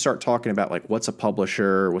soon as we start talking about, like, what's a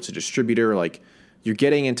publisher, what's a distributor, like, you're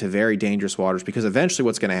getting into very dangerous waters, because eventually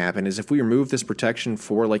what's going to happen is, if we remove this protection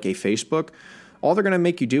for, like, a Facebook, all they're going to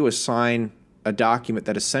make you do is sign a document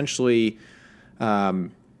that essentially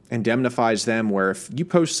indemnifies them, where if you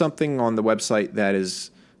post something on the website that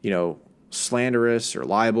is, slanderous or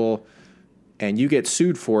libel, and you get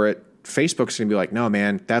sued for it, Facebook's going to be like, no,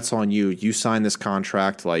 man, that's on you. You signed this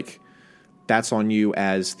contract. Like, that's on you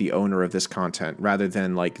as the owner of this content, rather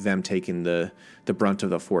than like them taking the brunt of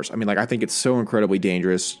the force. I mean, like, I think it's so incredibly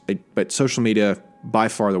dangerous, but social media, by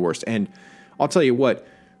far the worst. And I'll tell you what,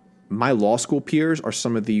 my law school peers are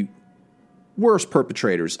some of the worst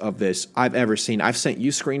perpetrators of this I've ever seen. I've sent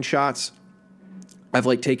you screenshots. I've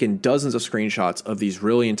like taken dozens of screenshots of these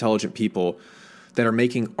really intelligent people that are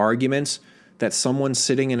making arguments that someone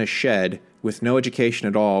sitting in a shed with no education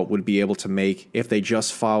at all would be able to make if they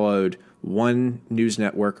just followed one news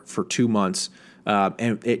network for 2 months.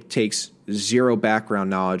 And it takes zero background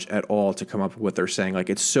knowledge at all to come up with what they're saying. Like,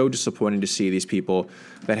 it's so disappointing to see these people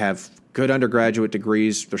that have good undergraduate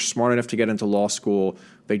degrees. They're smart enough to get into law school.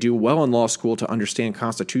 They do well in law school to understand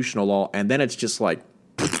constitutional law. And then it's just like,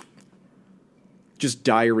 just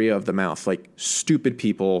diarrhea of the mouth. Like, stupid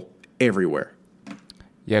people everywhere.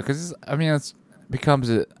 Yeah, because I mean, I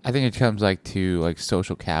think it comes like to like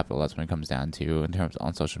social capital. That's when it comes down to, in terms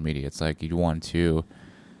on social media. It's like you want to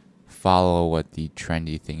follow what the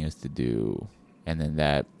trendy thing is to do, and then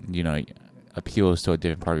that appeals to a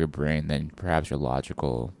different part of your brain than perhaps your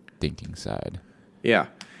logical thinking side. Yeah,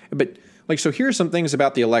 but like, so here's some things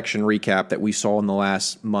about the election recap that we saw in the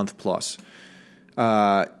last month plus.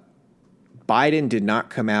 Biden did not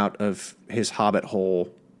come out of his hobbit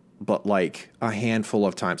hole but like a handful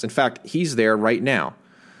of times. In fact, he's there right now.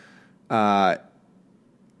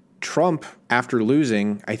 Trump, after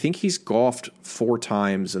losing, I think he's golfed 4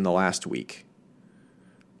 times in the last week.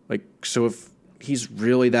 Like, so if he's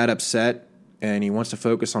really that upset and he wants to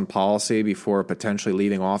focus on policy before potentially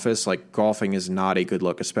leaving office, like, golfing is not a good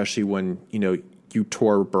look, especially when, you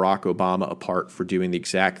tore Barack Obama apart for doing the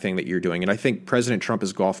exact thing that you're doing. And I think President Trump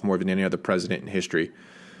has golfed more than any other president in history.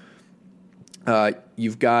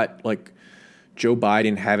 You've got like Joe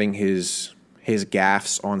Biden having his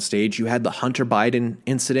gaffes on stage. You had the Hunter Biden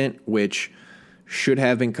incident, which should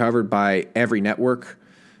have been covered by every network,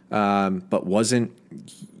 but wasn't.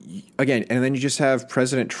 Again, and then you just have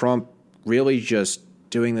President Trump really just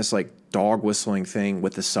doing this like dog whistling thing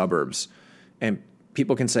with the suburbs, and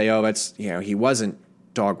people can say, "Oh, that's he wasn't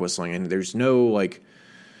dog whistling," and there's no like.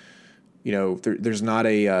 There's not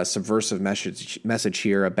a subversive message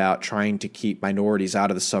here about trying to keep minorities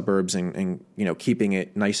out of the suburbs and keeping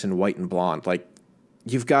it nice and white and blonde. Like,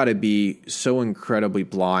 you've got to be so incredibly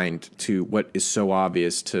blind to what is so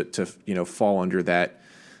obvious to fall under that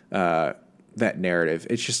narrative.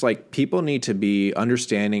 It's just like people need to be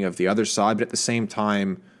understanding of the other side, but at the same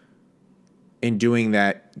time, in doing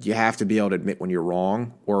that, you have to be able to admit when you're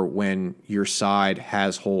wrong or when your side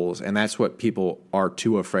has holes. And that's what people are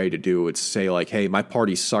too afraid to do. It's say like, hey, my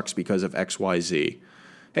party sucks because of X, Y, Z.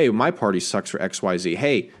 Hey, my party sucks for X, Y, Z.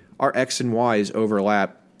 Hey, our X and Y's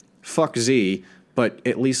overlap. Fuck Z, but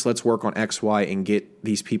at least let's work on X, Y, and get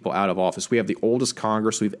these people out of office. We have the oldest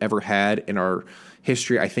Congress we've ever had in our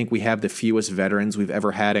history. I think we have the fewest veterans we've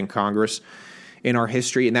ever had in Congress in our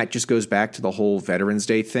history. And that just goes back to the whole Veterans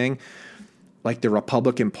Day thing. Like, the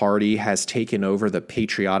Republican Party has taken over the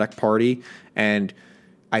Patriotic Party, and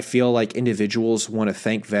I feel like individuals want to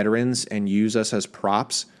thank veterans and use us as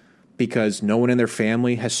props because no one in their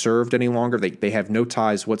family has served any longer. They have no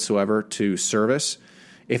ties whatsoever to service.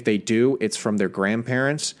 If they do, it's from their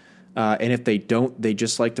grandparents. And if they don't, they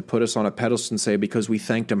just like to put us on a pedestal and say, because we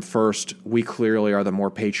thanked them first, we clearly are the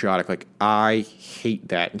more patriotic. Like, I hate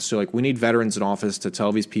that. And so, like, we need veterans in office to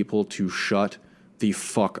tell these people to shut the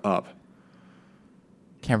fuck up.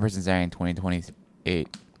 Cameron's in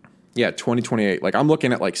 2028. Yeah, 2028. Like, I'm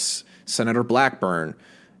looking at like Senator Blackburn,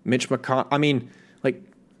 Mitch McConnell. I mean, like,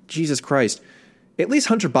 Jesus Christ. At least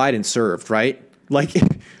Hunter Biden served, right? Like,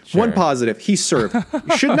 sure. One positive, he served.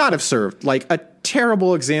 Should not have served. Like, a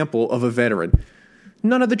terrible example of a veteran.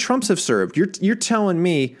 None of the Trumps have served. You're telling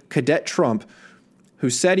me Cadet Trump,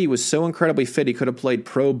 who said he was so incredibly fit he could have played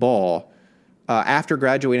pro ball, after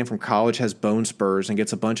graduating from college, has bone spurs and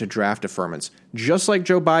gets a bunch of draft deferments, just like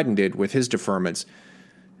Joe Biden did with his deferments.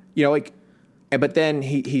 But then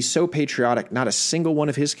he's so patriotic, not a single one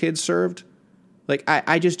of his kids served. Like,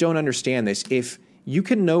 I just don't understand this. If you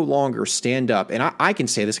can no longer stand up, and I can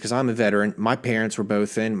say this because I'm a veteran, my parents were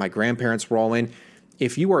both in, my grandparents were all in.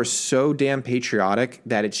 If you are so damn patriotic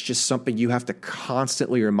that it's just something you have to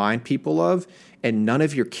constantly remind people of, and none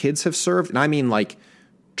of your kids have served, and I mean like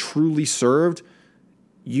truly served,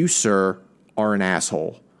 you, sir, are an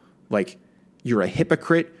asshole. Like, you're a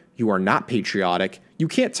hypocrite. You are not patriotic. You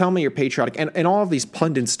can't tell me you're patriotic. And all of these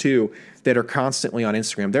pundits, too, that are constantly on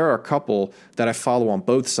Instagram, there are a couple that I follow on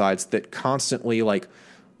both sides that constantly, like,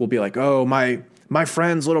 will be like, oh, my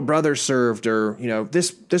friend's little brother served, or,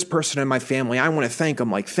 this person in my family, I want to thank them.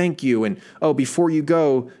 Like, thank you. And, oh, before you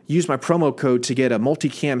go, use my promo code to get a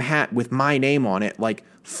multicam hat with my name on it. Like,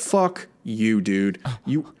 fuck you, dude.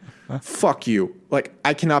 Fuck you. Like,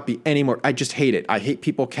 I cannot be any more. I just hate it. I hate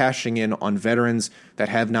people cashing in on veterans that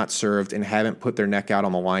have not served and haven't put their neck out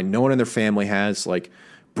on the line. No one in their family has. Like,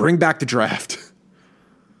 bring back the draft.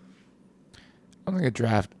 I don't think a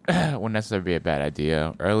draft wouldn't necessarily be a bad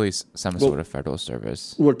idea, or at least some sort of federal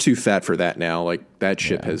service. We're too fat for that now. Like, that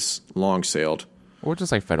ship has long sailed. Or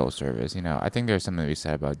just like federal service. I think there's something to be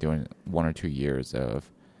said about doing 1 or 2 years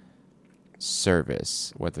of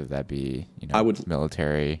service, whether that be, I would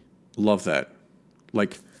military. Love that.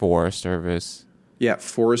 Like, Forest Service. Yeah,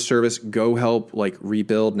 Forest Service. Go help, like,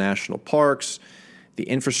 rebuild national parks, the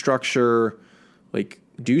infrastructure. Like,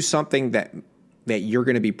 do something that you're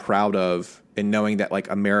going to be proud of, and knowing that, like,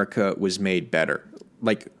 America was made better.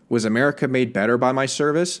 Like, was America made better by my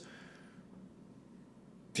service?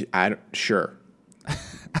 Sure.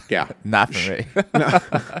 Yeah. Not for me. No.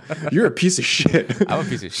 You're a piece of shit. I'm a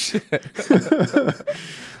piece of shit.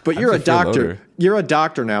 But you're a doctor. You're a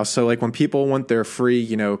doctor now. So, like, when people want their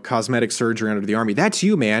free, cosmetic surgery under the Army, that's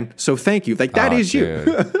you, man. So thank you. Like, that is dude.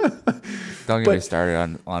 you. Don't get me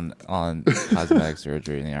started on cosmetic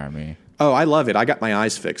surgery in the Army. Oh, I love it. I got my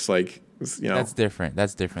eyes fixed. Like, That's different.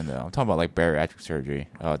 That's different, though. I'm talking about, like, bariatric surgery.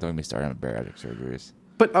 Oh, don't get me started on bariatric surgeries.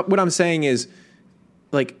 But what I'm saying is,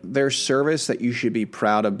 like, there's service that you should be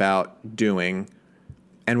proud about doing,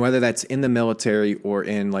 and whether that's in the military or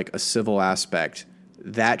in, like, a civil aspect,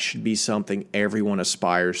 that should be something everyone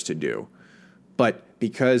aspires to do. But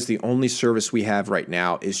because the only service we have right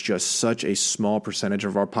now is just such a small percentage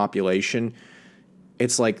of our population,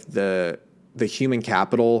 it's like the human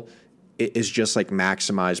capital is just like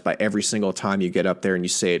maximized by every single time you get up there and you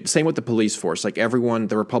say it. Same with the police force. Like everyone,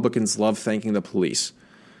 the Republicans love thanking the police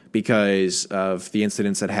because of the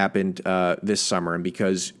incidents that happened this summer, and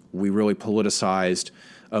because we really politicized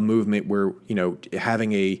a movement where, you know,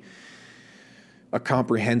 having a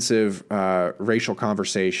comprehensive racial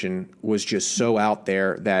conversation was just so out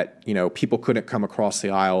there that, you know, people couldn't come across the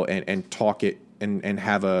aisle and talk it and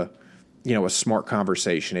have a, you know, a smart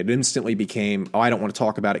conversation. It instantly became, oh, I don't want to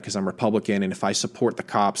talk about it because I'm Republican, and if I support the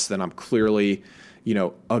cops, then I'm clearly, you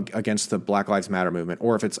know, against the Black Lives Matter movement.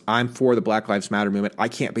 Or if it's I'm for the Black Lives Matter movement, I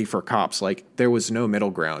can't be for cops. Like there was no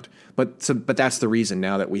middle ground. But that's the reason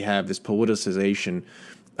now that we have this politicization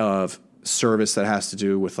of service that has to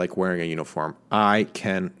do with like wearing a uniform. I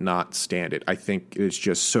cannot stand it. I think it's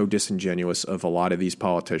just so disingenuous of a lot of these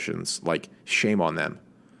politicians. Like, shame on them.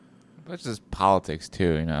 But it's just politics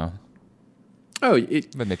too, you know. Oh,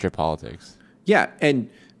 The nature of politics. Yeah, and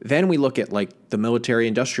then we look at like the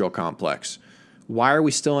military-industrial complex. Why are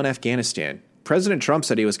we still in Afghanistan? President Trump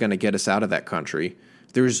said he was going to get us out of that country.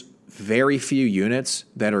 There's very few units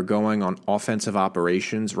that are going on offensive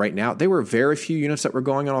operations right now. There were very few units that were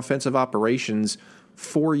going on offensive operations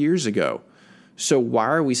 4 years ago. So why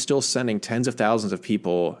are we still sending tens of thousands of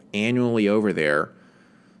people annually over there,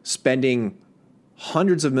 spending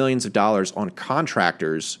hundreds of millions of dollars on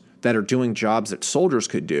contractors that are doing jobs that soldiers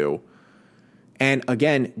could do? And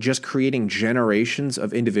again, just creating generations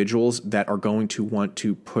of individuals that are going to want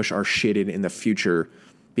to push our shit in the future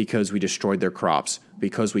because we destroyed their crops,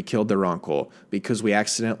 because we killed their uncle, because we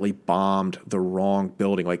accidentally bombed the wrong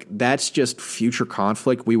building. Like, that's just future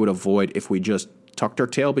conflict we would avoid if we just tucked our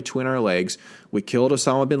tail between our legs. We killed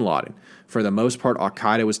Osama bin Laden. For the most part,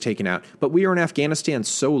 Al-Qaeda was taken out. But we were in Afghanistan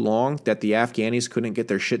so long that the Afghanis couldn't get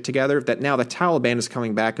their shit together that now the Taliban is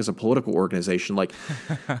coming back as a political organization. Like,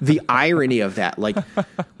 the irony of that. Like,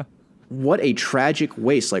 what a tragic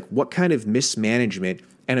waste. Like, what kind of mismanagement?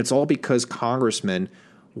 And it's all because congressmen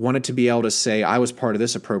wanted to be able to say, I was part of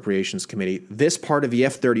this appropriations committee. This part of the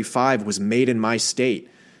F-35 was made in my state.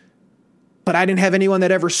 But I didn't have anyone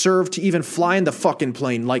that ever served to even fly in the fucking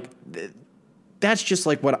plane. Like, that's just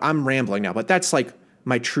like what I'm rambling now. But that's like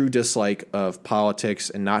my true dislike of politics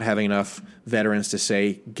and not having enough veterans to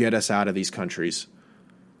say, get us out of these countries.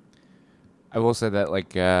 I will say that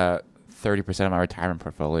like 30% of my retirement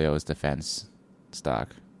portfolio is defense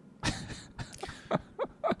stock.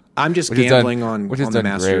 I'm just gambling on the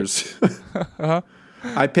Masters. Uh-huh.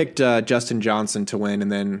 I picked Justin Johnson to win,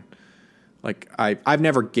 and then like I've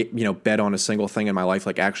never bet on a single thing in my life,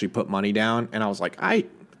 like actually put money down, and I was like, I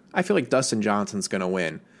feel like Dustin Johnson's gonna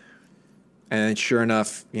win, and then sure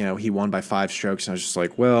enough, he won by 5 strokes, and I was just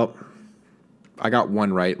like, well, I got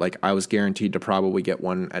one right. Like I was guaranteed to probably get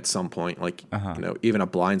one at some point. Like even a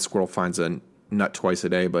blind squirrel finds a nut twice a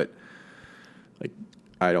day, but like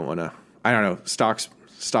I don't know. Stocks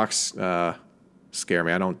scare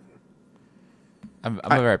me. I'm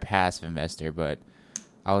a very passive investor, but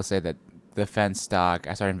I will say that defense stock,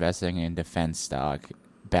 I started investing in defense stock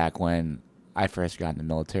back when I first got in the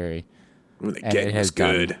military. When the getting was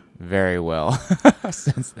good. Done very well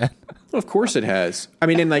since then. Well, of course it has. I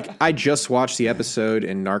mean, and like I just watched the episode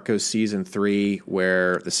in Narcos season 3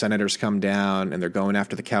 where the senators come down and they're going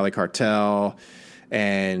after the Cali cartel.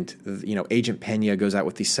 And, Agent Pena goes out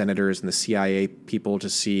with these senators and the CIA people to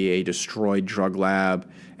see a destroyed drug lab.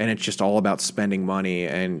 And it's just all about spending money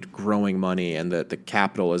and growing money and the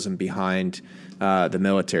capitalism behind the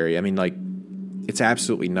military. I mean, like, it's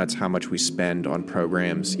absolutely nuts how much we spend on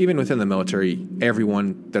programs. Even within the military,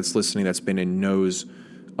 everyone that's listening that's been in knows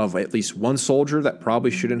of at least one soldier that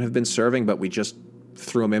probably shouldn't have been serving, but we just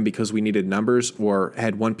threw them in because we needed numbers, or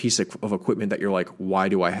had one piece of equipment that you're like, why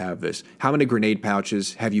do I have this? How many grenade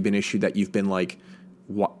pouches have you been issued that you've been like,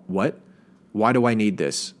 what? Why do I need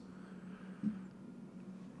this?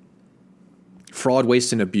 Fraud,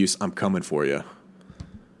 waste, and abuse, I'm coming for you.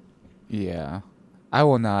 Yeah. I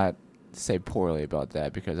will not say poorly about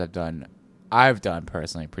that because I've done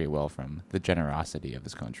personally pretty well from the generosity of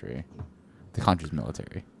this country, the country's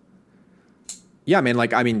military. Yeah,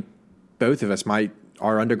 man, both of us,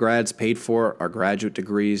 our undergrads paid for, our graduate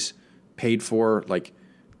degrees paid for. Like,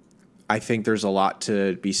 I think there's a lot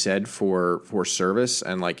to be said for service,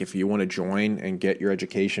 and like if you want to join and get your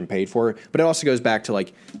education paid for. But it also goes back to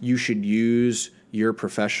like you should use your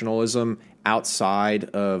professionalism outside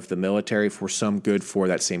of the military for some good for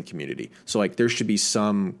that same community. So like there should be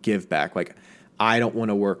some give back. Like I don't want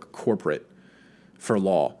to work corporate for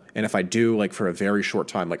law. And if I do, like for a very short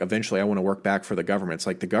time, like eventually I want to work back for the government. It's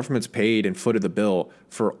like the government's paid and footed the bill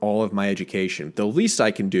for all of my education. The least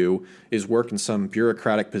I can do is work in some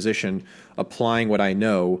bureaucratic position, applying what I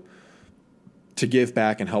know to give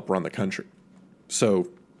back and help run the country. So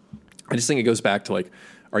I just think it goes back to like,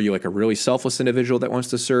 are you like a really selfless individual that wants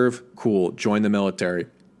to serve? Cool. Join the military.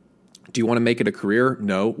 Do you want to make it a career?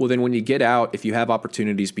 No. Well, then when you get out, if you have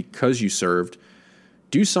opportunities because you served,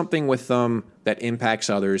 do something with them that impacts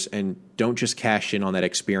others and don't just cash in on that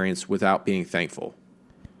experience without being thankful.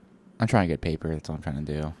 I'm trying to get paper. That's all I'm trying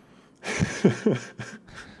to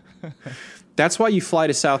do. That's why you fly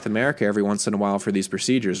to South America every once in a while for these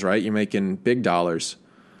procedures, right? You're making big dollars.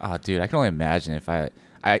 Oh, dude, I can only imagine if I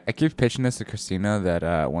keep pitching this to Christina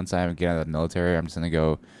that once I get out of the military, I'm just going to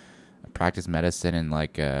go practice medicine in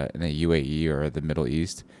like in the UAE or the Middle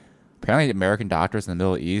East. Apparently, American doctors in the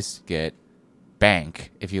Middle East get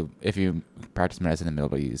bank if you practice medicine in the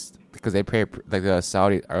Middle East because they pay like the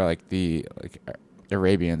Saudi or like the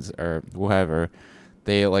Arabians or whoever,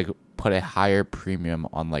 they like put a higher premium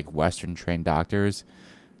on like Western trained doctors.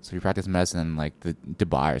 So if you practice medicine in like the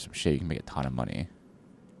Dubai or some shit, you can make a ton of money.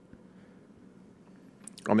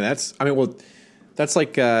 That's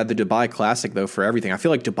like the Dubai Classic though for everything. I feel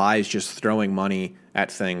like Dubai is just throwing money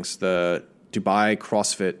at things. The Dubai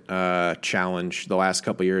CrossFit Challenge the last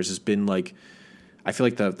couple of years has been like, I feel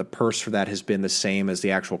like the purse for that has been the same as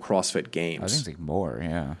the actual CrossFit Games. I think it's like more,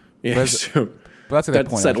 yeah. Yeah, but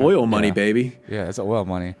that's that oil money, baby. Yeah, it's oil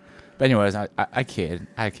money. But anyways, I kid.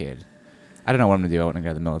 I don't know what I'm gonna do when I go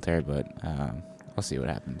to the military, but I'll see what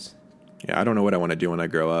happens. Yeah, I don't know what I want to do when I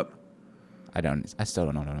grow up. I still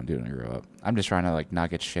don't know what I'm doing when I grow up. I'm just trying to like not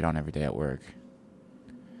get shit on every day at work.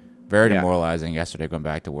 Very demoralizing yesterday going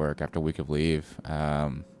back to work after a week of leave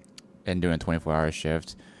and doing a 24-hour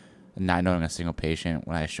shift and not knowing a single patient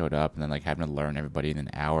when I showed up and then like having to learn everybody in an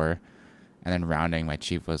hour and then rounding. My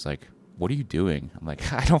chief was like, "What are you doing?" I'm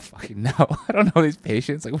like, "I don't fucking know. I don't know these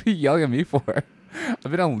patients. Like, what are you yelling at me for?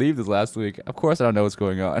 I've been on leave this last week. Of course I don't know what's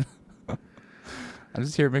going on." I'm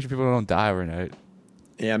just here to make sure people don't die overnight.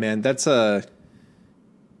 Yeah, man, that's a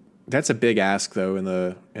big ask though in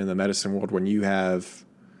the medicine world when you have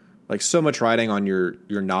like so much riding on your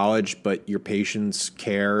knowledge, but your patient's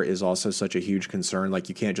care is also such a huge concern. Like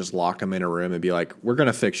you can't just lock them in a room and be like, "We're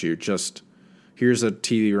gonna fix you. Just here's a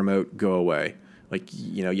TV remote, go away." Like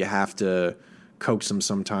you have to coax them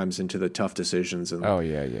sometimes into the tough decisions. And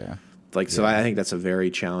so I think that's a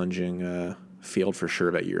very challenging field for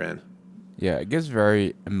sure that you're in. Yeah, it gets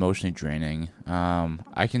very emotionally draining.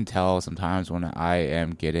 I can tell sometimes when I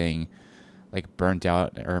am getting like burnt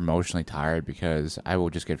out or emotionally tired because I will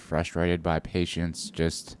just get frustrated by patients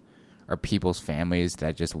or people's families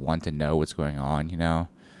that just want to know what's going on, you know?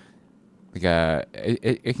 Like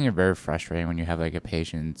it can get very frustrating when you have like a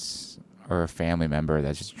patient or a family member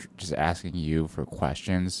that's just asking you for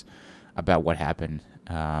questions about what happened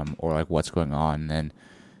or like what's going on. And then,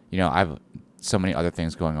 I've so many other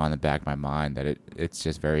things going on in the back of my mind that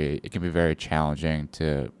it can be very challenging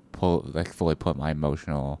to fully put my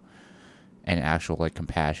emotional and actual like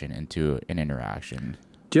compassion into an interaction.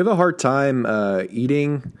 Do you have a hard time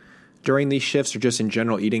eating during these shifts or just in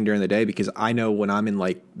general eating during the day? Because I know when I'm in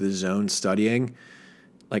like the zone studying,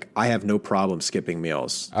 like I have no problem skipping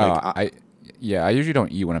meals. I usually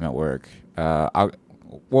don't eat when I'm at work.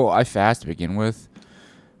 I fast to begin with.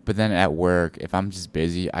 But then at work, if I'm just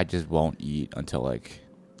busy, I just won't eat until like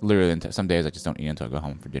literally some days I just don't eat until I go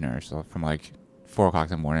home for dinner. So from like 4 o'clock in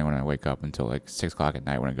the morning when I wake up until like 6 o'clock at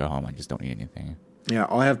night when I go home, I just don't eat anything. Yeah,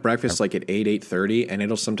 I'll have breakfast like at 8:30, and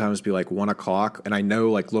it'll sometimes be like 1 o'clock. And I know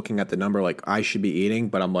like looking at the number, like I should be eating,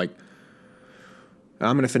 but I'm like,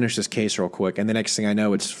 I'm going to finish this case real quick. And the next thing I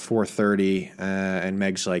know, it's 4:30, and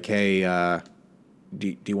Meg's like, "Hey,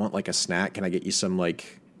 do you want like a snack? Can I get you some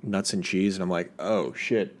like nuts and cheese?" And I'm like, "Oh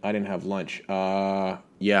shit, I didn't have lunch."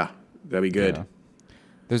 Yeah, that'd be good. Yeah.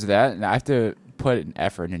 There's that, and I have to put an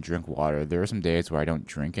effort in and drink water. There are some days where I don't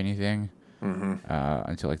drink anything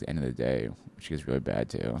until like the end of the day, which gets really bad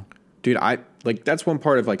too. Dude, that's one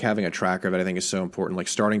part of like having a tracker that I think is so important. Like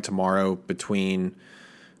starting tomorrow between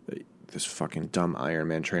this fucking dumb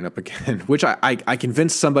Ironman train up again, which I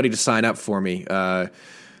convinced somebody to sign up for me.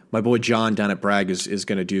 My boy John down at Bragg is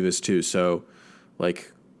going to do this too. So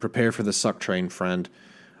like prepare for the suck train, friend.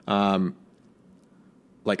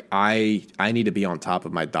 Like I need to be on top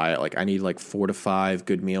of my diet. Like I need like 4 to 5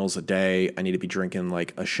 good meals a day. I need to be drinking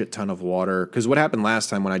like a shit ton of water. Because what happened last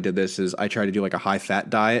time when I did this is I tried to do like a high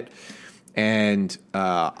fat diet, and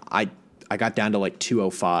I got down to like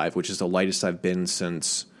 205, which is the lightest I've been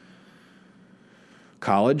since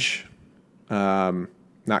college,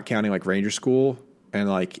 not counting like Ranger School. And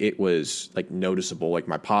like it was like noticeable. Like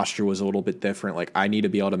my posture was a little bit different. Like I need to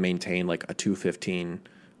be able to maintain like a 215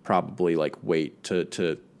 probably like weight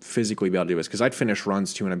to physically be able to do this, because I'd finish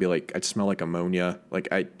runs too and I'd be like, I'd smell like ammonia. Like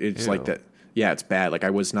it's Ew. Like that. yeah, it's bad. Like I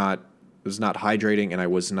was not hydrating, and I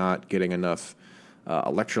was not getting enough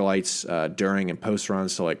electrolytes during and post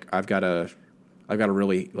runs. So like I've got to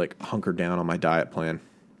really like hunker down on my diet plan.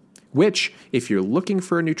 Which, if you're looking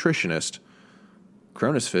for a nutritionist,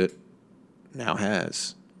 ChronosFit now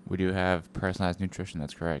has. We do have personalized nutrition.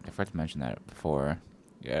 That's correct. I forgot to mention that before.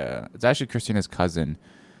 Yeah, it's actually Christina's cousin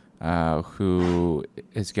who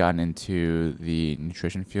has gotten into the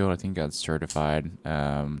nutrition field. I think got certified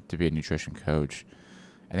to be a nutrition coach.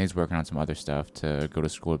 I think he's working on some other stuff to go to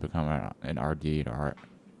school to become an RD or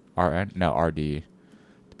RD to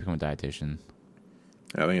become a dietitian.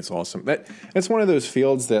 I think it's awesome. That's one of those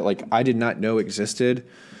fields that like I did not know existed.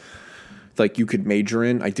 Like you could major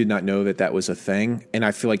in. I did not know that was a thing, and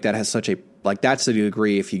I feel like that has such a like that's the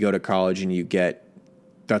degree if you go to college and you get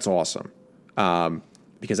that's awesome.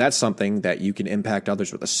 Because that's something that you can impact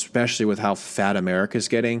others with, especially with how fat America's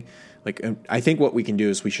getting. Like, I think what we can do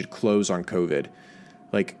is we should close on COVID.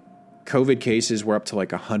 Like, COVID cases were up to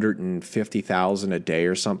like 150,000 a day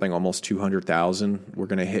or something, almost 200,000. We're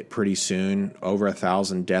going to hit pretty soon, over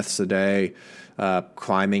 1,000 deaths a day,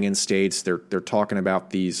 climbing in states. They're talking about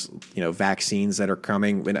these, vaccines that are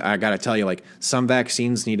coming. And I got to tell you, like some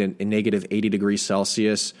vaccines need a negative 80 degrees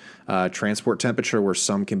Celsius transport temperature, where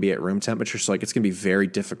some can be at room temperature. So like it's going to be very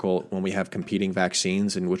difficult when we have competing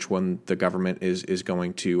vaccines and which one the government is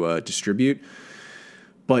going to distribute.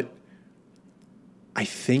 But I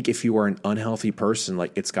think if you are an unhealthy person,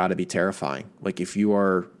 like it's got to be terrifying. Like if you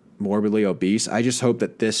are morbidly obese, I just hope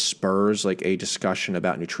that this spurs like a discussion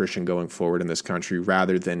about nutrition going forward in this country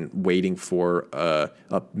rather than waiting for a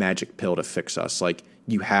magic pill to fix us. Like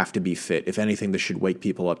you have to be fit. If anything, this should wake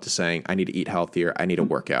people up to saying, I need to eat healthier. I need to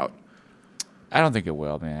work out. I don't think it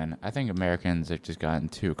will, man. I think Americans have just gotten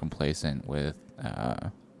too complacent with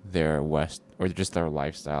their their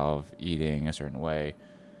lifestyle of eating a certain way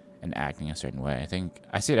and acting a certain way. I think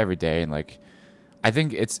I see it every day, and like I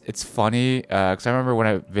think it's funny because I remember when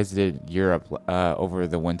I visited Europe over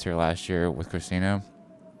the winter last year with Christina,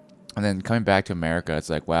 and then coming back to America,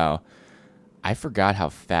 it's like, wow, I forgot how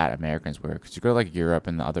fat Americans were. Because you go to like Europe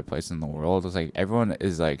and the other places in the world, it's like everyone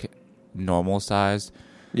is like normal sized.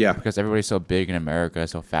 Yeah, because everybody's so big in America,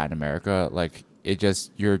 so fat in America. Like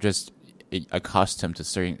you're just accustomed to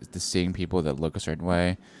seeing people that look a certain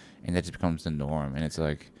way, and that just becomes the norm. And it's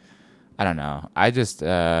like, I don't know. I think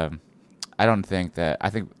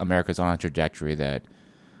America's on a trajectory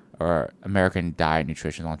or American diet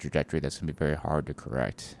nutrition is on a trajectory that's going to be very hard to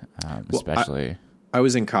correct, especially. I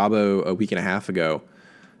was in Cabo a week and a half ago,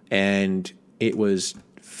 and it was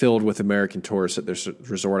filled with American tourists at this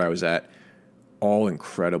resort I was at, all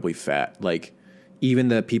incredibly fat. Like even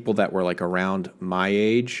the people that were like around my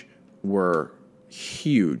age were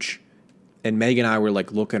huge. And Meg and I were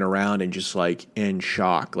like looking around and just like in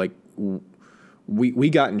shock. Like we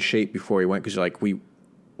got in shape before we went because like we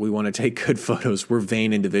want to take good photos. We're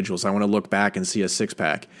vain individuals. I want to look back and see a six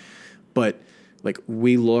pack. But like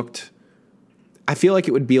I feel like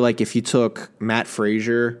it would be like if you took Matt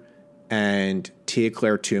Frazier and Tia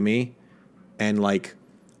Claire Toomey and like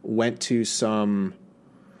went to some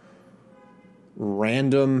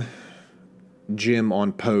random gym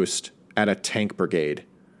on post at a tank brigade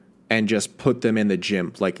and just put them in the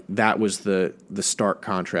gym. Like that was the stark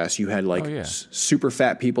contrast. You had like super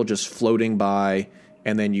fat people just floating by,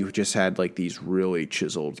 and then you just had like these really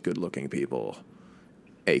chiseled, good looking people,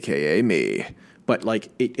 AKA me. But like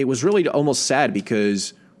it was really almost sad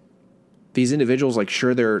because these individuals, like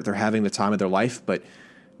sure they're having the time of their life, but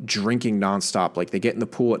drinking nonstop. Like they get in the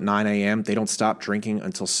pool at 9 a.m. They don't stop drinking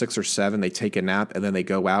until 6 or 7. They take a nap and then they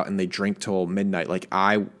go out and they drink till midnight. Like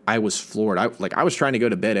I was floored. I was trying to go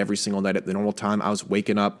to bed every single night at the normal time. I was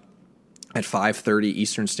waking up at 5:30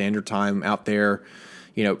 Eastern Standard Time out there,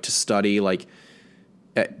 to study. Like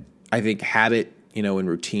I think habit, and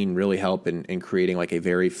routine really help in creating like a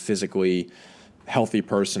very physically healthy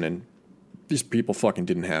person. And these people fucking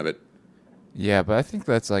didn't have it. Yeah, but I think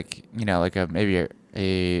that's like, like maybe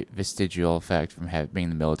a vestigial effect from being in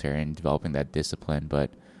the military and developing that discipline. But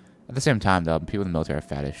at the same time, though, people in the military are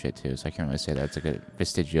fat as shit too. So I can't really say that's like a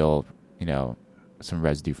vestigial, some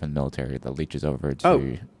residue from the military that leaches over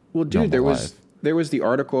to. Well, dude, there was the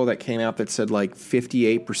article that came out that said like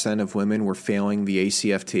 58% of women were failing the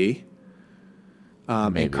ACFT.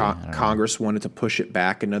 And Congress wanted to push it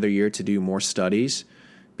back another year to do more studies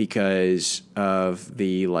because of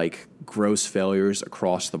the like gross failures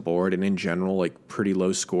across the board and in general, like pretty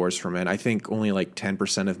low scores for men. I think only like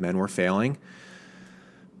 10% of men were failing.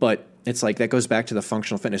 But it's like that goes back to the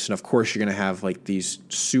functional fitness. And of course, you're going to have like these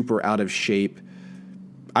super out of shape.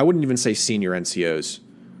 I wouldn't even say senior NCOs,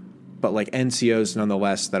 but like NCOs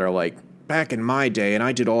nonetheless that are like back in my day, and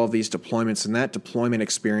I did all of these deployments, and that deployment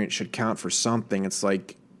experience should count for something. It's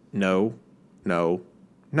like, no.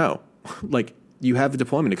 Like, you have a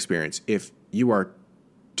deployment experience. If you are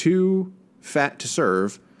too fat to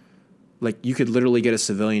serve, like, you could literally get a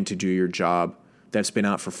civilian to do your job that's been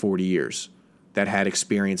out for 40 years, that had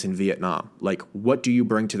experience in Vietnam. Like, what do you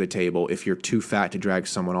bring to the table if you're too fat to drag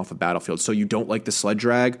someone off a battlefield? So you don't like the sled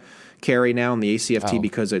drag carry now in the ACFT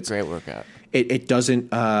because it's great workout. It doesn't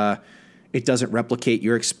replicate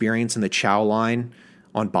your experience in the chow line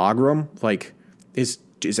on Bagram. Like, is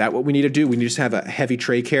that what we need to do? We need to just have a heavy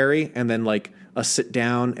tray carry and then like a sit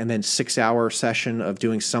down and then 6-hour session of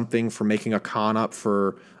doing something for making a con up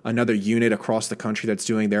for another unit across the country that's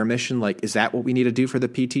doing their mission. Like, is that what we need to do for the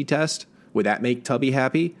PT test? Would that make Tubby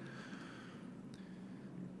happy?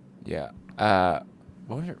 Yeah. What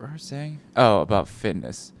was I saying? Oh, about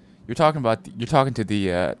fitness. You're talking to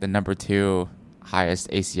the number 2 highest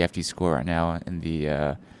ACFT score right now in the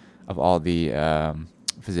of all the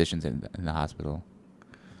physicians in the hospital.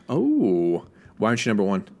 Oh, why aren't you number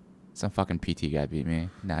 1? Some fucking PT guy beat me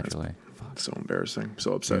naturally. That's so embarrassing. I'm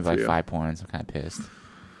so upset for like you. 5 points. I'm kind of pissed.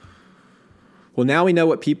 Well, now we know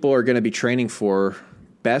what people are going to be training for.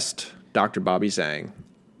 Best Dr. Bobby Zhang.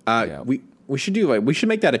 Yeah. We should do we should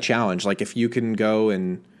make that a challenge. Like, if you can go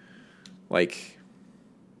and like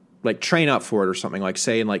train up for it or something. Like,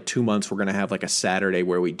 say in like 2 months we're going to have like a Saturday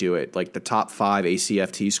where we do it. Like, the top 5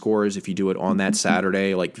 ACFT scores, if you do it on that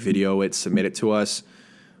Saturday, like video it, submit it to us,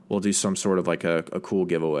 we'll do some sort of like a cool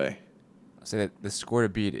giveaway. So that the score to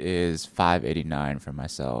beat is 589 for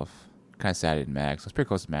myself. Kind of sad I didn't max. It's pretty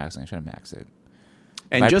close to maxing. I should have maxed it.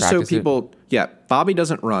 And just so people, Bobby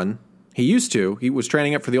doesn't run. He used to. He was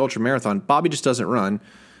training up for the ultra marathon. Bobby just doesn't run.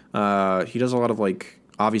 He does a lot of like,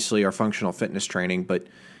 obviously, our functional fitness training, but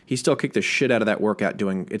he still kicked the shit out of that workout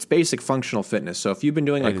doing it's basic functional fitness. So if you've been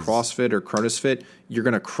doing like CrossFit or CrossFit, you're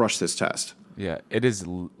gonna crush this test. Yeah, it is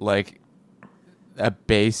like a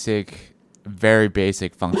basic, very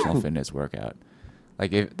basic functional fitness workout.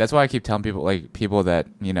 Like, that's why I keep telling people, like people that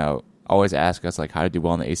always ask us like how to do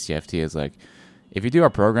well in the ACFT is like, if you do our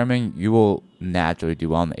programming, you will naturally do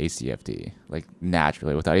well in the ACFT. Like,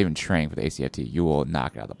 naturally, without even training for the ACFT, you will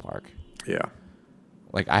knock it out of the park. Yeah.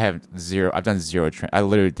 Like, I've done zero training. I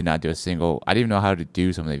literally did not do a single, I didn't even know how to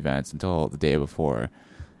do some of the events until the day before.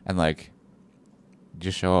 And like,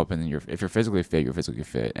 just show up and if you're physically fit, you're physically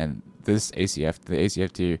fit. And the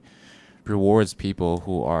ACFT rewards people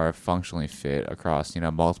who are functionally fit across,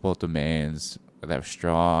 multiple domains that are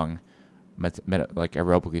strong, like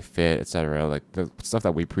aerobically fit, etc. Like the stuff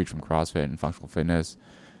that we preach from CrossFit and functional fitness.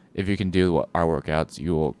 If you can do our workouts,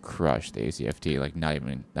 you will crush the ACFT. Like, not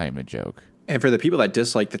even a joke. And for the people that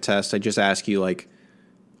dislike the test, I just ask you, like,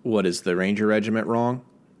 what is the Ranger Regiment wrong?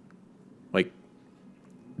 Like,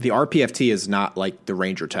 the RPFT is not like the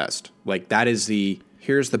Ranger test. Like, that is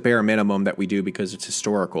here's the bare minimum that we do because it's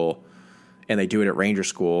historical, and they do it at Ranger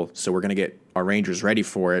School, so we're going to get our Rangers ready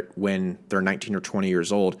for it when they're 19 or 20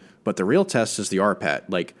 years old. But the real test is the RPAT.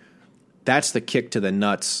 Like, that's the kick to the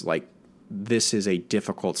nuts. Like, this is a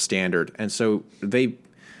difficult standard. And so they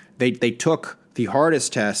took the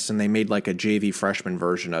hardest tests and they made like a JV freshman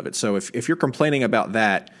version of it. So if you're complaining about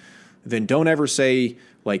that, then don't ever say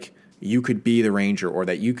like you could be the Ranger or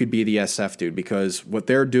that you could be the SF dude, because what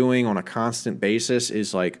they're doing on a constant basis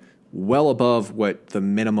is like well above what the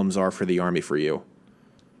minimums are for the Army for you.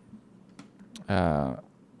 But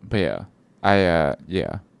yeah,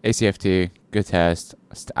 ACFT, good test.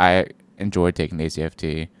 I enjoyed taking the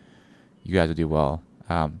ACFT. You guys will do well.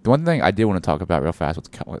 The one thing I did want to talk about real fast,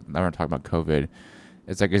 I want to talk about COVID.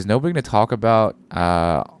 It's like, is nobody going to talk about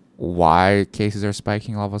why cases are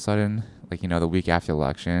spiking all of a sudden? Like, the week after the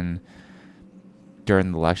election,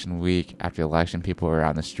 during the election week, after the election, people are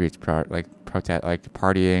out in the streets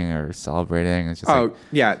partying or celebrating. It's just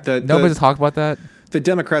nobody's talk about that. The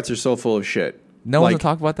Democrats are so full of shit. No one's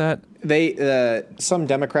talk about that. Some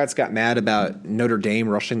Democrats got mad about Notre Dame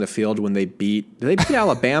rushing the field when they beat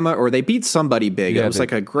Alabama or they beat somebody big. Yeah, it was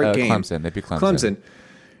like a great game. Clemson. They beat Clemson.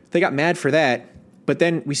 They got mad for that. But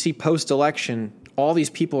then we see post-election, all these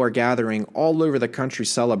people are gathering all over the country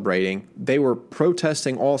celebrating. They were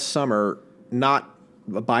protesting all summer, not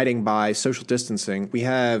abiding by social distancing. We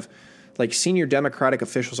have like senior Democratic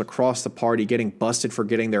officials across the party getting busted for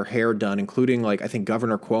getting their hair done, including like I think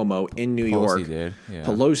Governor Cuomo in New York. Did. Yeah.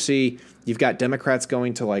 Pelosi. You've got Democrats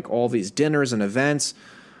going to like all these dinners and events.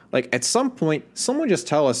 Like, at some point, someone just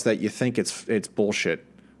tell us that you think it's bullshit.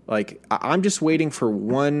 Like, I'm just waiting for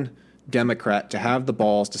one Democrat to have the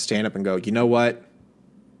balls to stand up and go, you know what?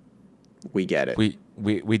 We get it.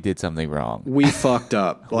 We did something wrong. We fucked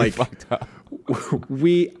up. Like, we fucked up.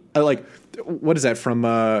 I like, what is that from?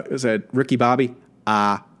 Is that Ricky Bobby?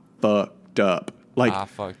 I fucked up. Like, I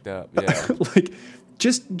fucked up. Yeah. like,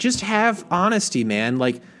 just have honesty, man.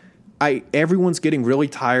 Like, everyone's getting really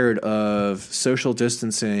tired of social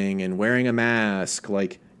distancing and wearing a mask.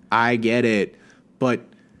 Like, I get it, but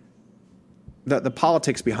the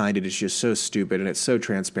politics behind it is just so stupid, and it's so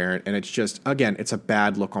transparent, and it's just, again, it's a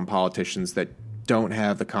bad look on politicians that don't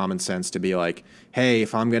have the common sense to be like, hey,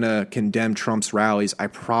 if I'm going to condemn Trump's rallies, I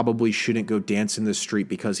probably shouldn't go dance in the street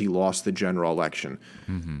because he lost the general election.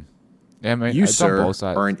 Mm-hmm. Yeah, I mean, You, it's sir, on both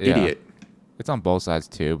sides. are an idiot. It's on both sides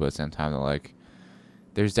too, but at the same time, like,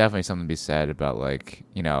 there's definitely something to be said about, like,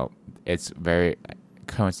 it's very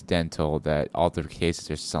coincidental that all the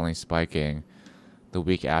cases are suddenly spiking the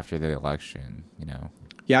week after the election.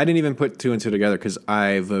 Yeah, I didn't even put two and two together because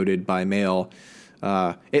I voted by mail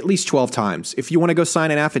at least 12 times. If you want to go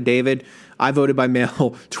sign an affidavit, I voted by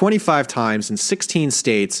mail 25 times in 16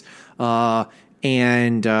 states.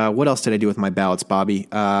 And what else did I do with my ballots, Bobby?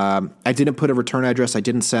 I didn't put a return address. I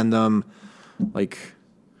didn't send them.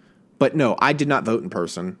 But no, I did not vote in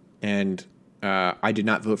person, and I did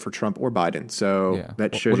not vote for Trump or Biden. So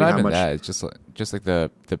that shows you how much. It's just like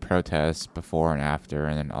the protests before and after,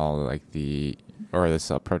 and then all like the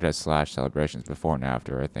protests / celebrations before and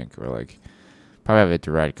after. I think were like probably have a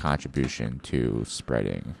direct contribution to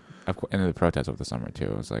spreading. And the protests over the summer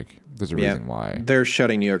too. It's like there's a reason why they're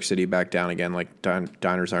shutting New York City back down again. Like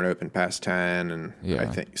diners aren't open past 10, and I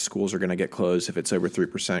think schools are going to get closed if it's over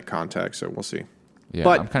 3% contact. So we'll see. Yeah,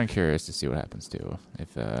 but I'm kind of curious to see what happens too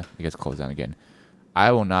if it gets closed down again.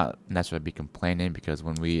 I will not necessarily be complaining because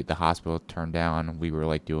when the hospital turned down, we were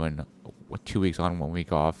like doing 2 weeks on, 1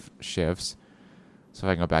 week off shifts. So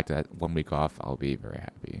if I can go back to that 1 week off, I'll be very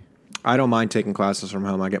happy. I don't mind taking classes from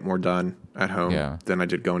home. I get more done at home than I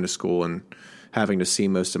did going to school and having to see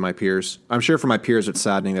most of my peers. I'm sure for my peers it's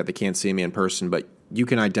saddening that they can't see me in person, but you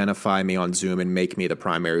can identify me on Zoom and make me the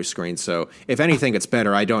primary screen. So if anything, it's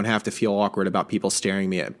better. I don't have to feel awkward about people staring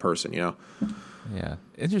me at in person, Yeah.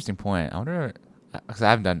 Interesting point. I wonder, because I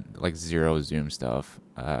haven't done like zero Zoom stuff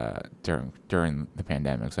during the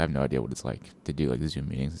pandemic, so I have no idea what it's like to do like Zoom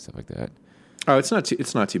meetings and stuff like that. Oh, it's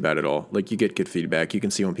not too bad at all. Like, you get good feedback. You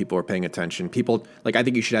can see when people are paying attention. People, like, I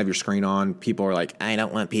think you should have your screen on. People are like, I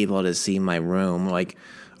don't want people to see my room. Like,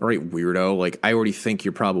 all right, weirdo. Like, I already think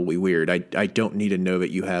you're probably weird. I don't need to know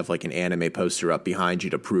that you have like an anime poster up behind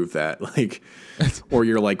you to prove that. Like, or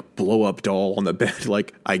you're like blow up doll on the bed.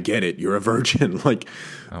 Like, I get it. You're a virgin. Like,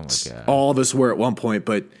 oh my God. All of us were at one point,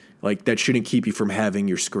 but like that shouldn't keep you from having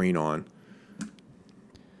your screen on.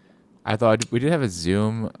 I thought we did have a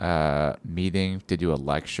Zoom meeting to do a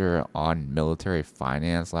lecture on military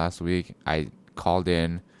finance last week. I called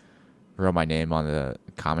in, wrote my name on the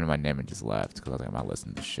comment my name, and just left because I was like, I'm not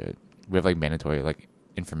listening to shit. We have like mandatory like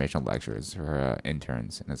informational lectures for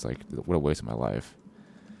interns, and it's like what a waste of my life.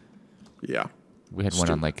 Yeah, we had one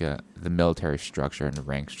on like the military structure and the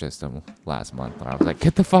rank system last month, and I was like,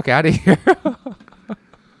 get the fuck out of here.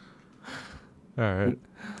 All right.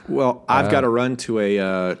 Well, I've got to run to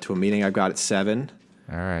a meeting I've got at 7.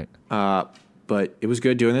 All right. But it was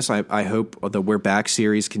good doing this. I hope the We're Back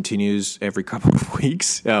series continues every couple of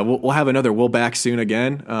weeks. We'll have another We'll Back soon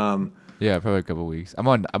again. Yeah, probably a couple of weeks. I'm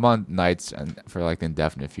on nights and for like the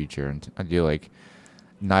indefinite future, and I do like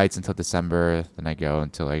nights until December. Then I go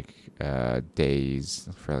until like days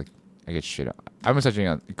for like I get shit. I'm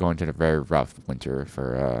essentially going to a very rough winter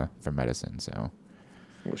for medicine. So.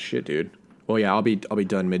 Well, shit, dude. Well, yeah, I'll be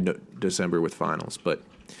done mid-December with finals. But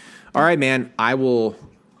all right, man, I will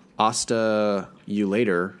hasta you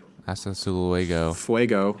later. Hasta su luego.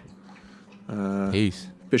 Fuego. Peace.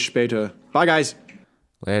 Bis später. Bye, guys.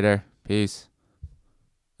 Later. Peace.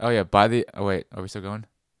 Oh yeah. Oh wait. Are we still going?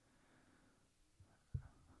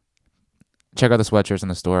 Check out the sweatshirts in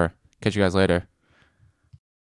the store. Catch you guys later.